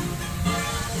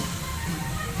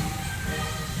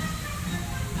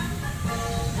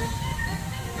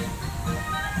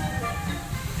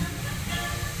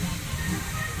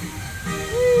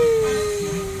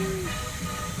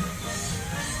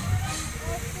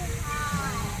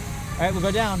 All right, we'll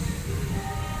go down.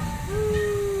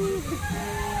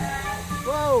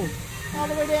 Whoa! All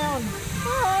the way down.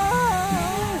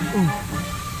 Ah!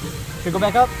 Should we go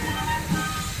back up?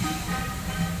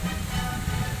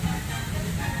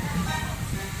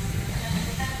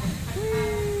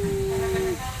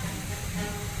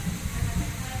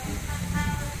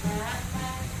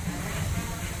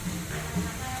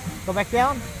 Go back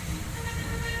down.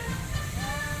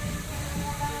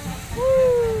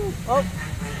 Woo! Oh.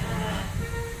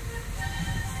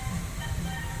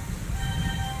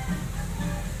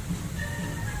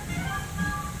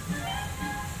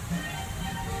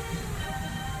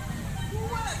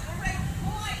 What a great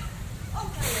flight.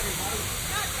 Okay, everybody,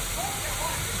 not to hold your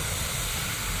horses.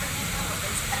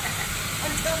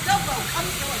 Until Dumbo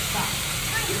comes to a stop,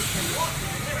 then you can walk to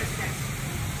the nearest exit.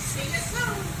 See you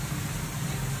soon.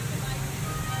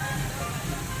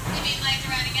 If you'd like to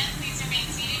ride again, please remain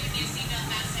seated with your seatbelt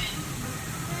fastened.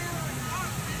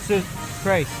 So,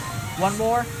 Grace, one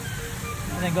more,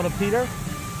 and then go to Peter?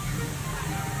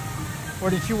 Or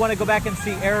did you want to go back and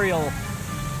see Ariel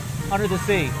under the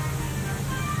sea?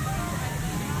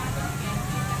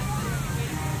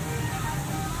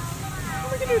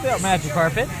 We can do the magic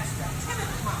carpet.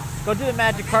 Go do the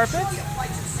magic carpet.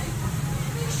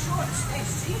 It's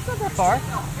not that far.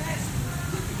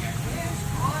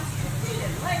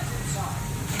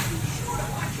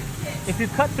 If you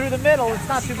cut through the middle, it's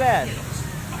not too bad.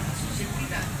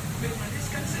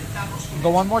 Go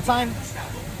one more time.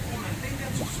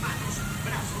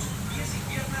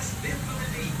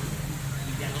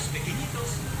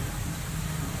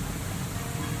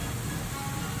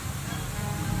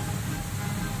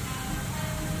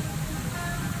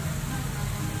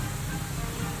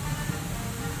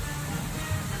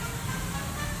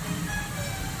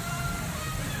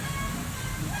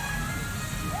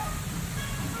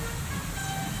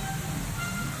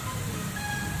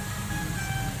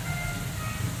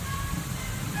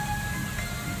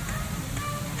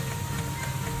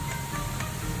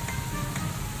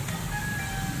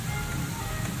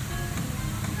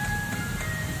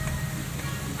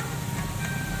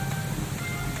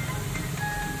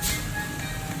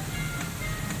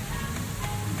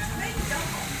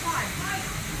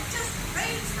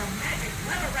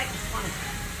 Commemorating fun.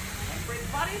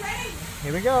 Everybody ready?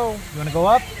 Here we go. You want to go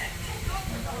up? The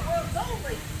world's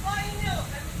only flying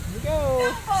elephant. Here we go.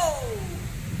 Dumbo!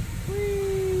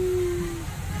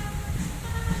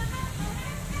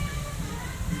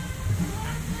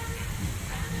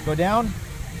 Go down.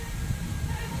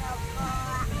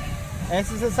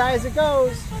 This is as high as it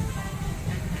goes.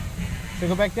 So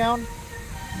go back down.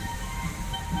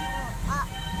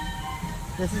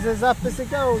 This is as up as it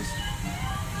goes.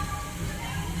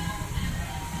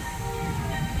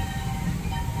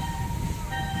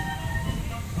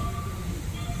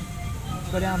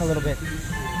 Go down a little bit.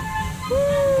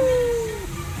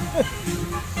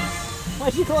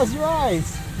 Why'd you close your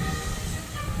eyes?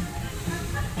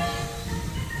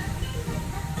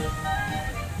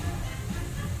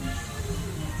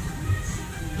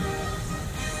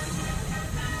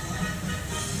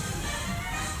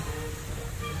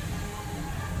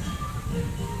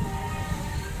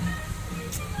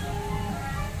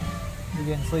 You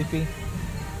getting sleepy?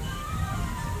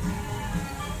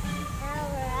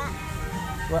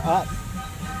 We're up.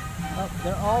 Oh,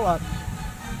 they're all up.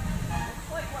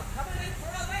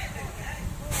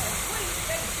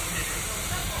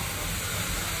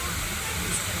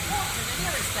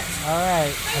 All right,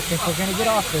 I think we're gonna get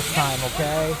off this time,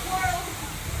 okay?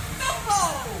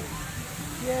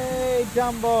 Yay,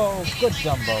 Dumbo! Good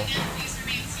Dumbo.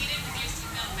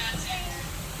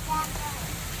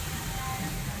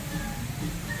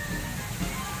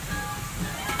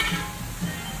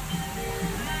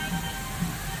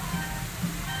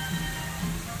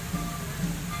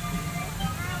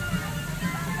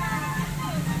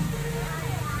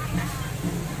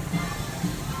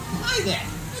 Hi there,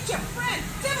 it's your friend,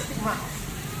 Timothy Mouse.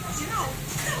 As you know,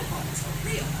 Dumbo is a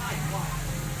real high flyer.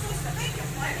 So as to make your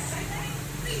flight a safe one,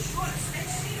 be sure to stay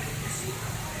seated in your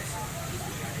seatbelt vest. Keep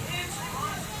your hands,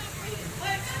 arms, feet, and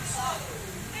legs inside.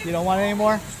 You don't want it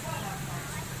anymore?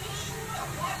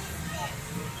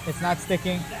 It's not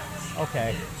sticking?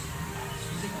 Okay.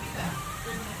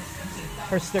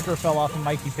 Her sticker fell off and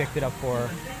Mikey picked it up for her.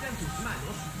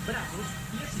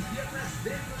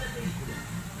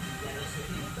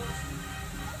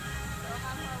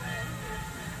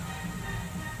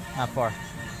 Not far.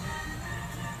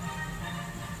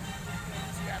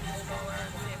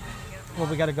 Well,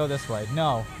 we gotta go this way.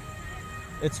 No.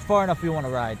 It's far enough we want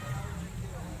to ride.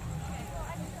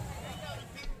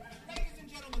 Ladies and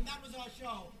gentlemen, that was our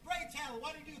show. Pray tell,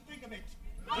 what did you think of it?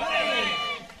 Great!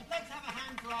 Let's have a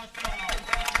hand for our show.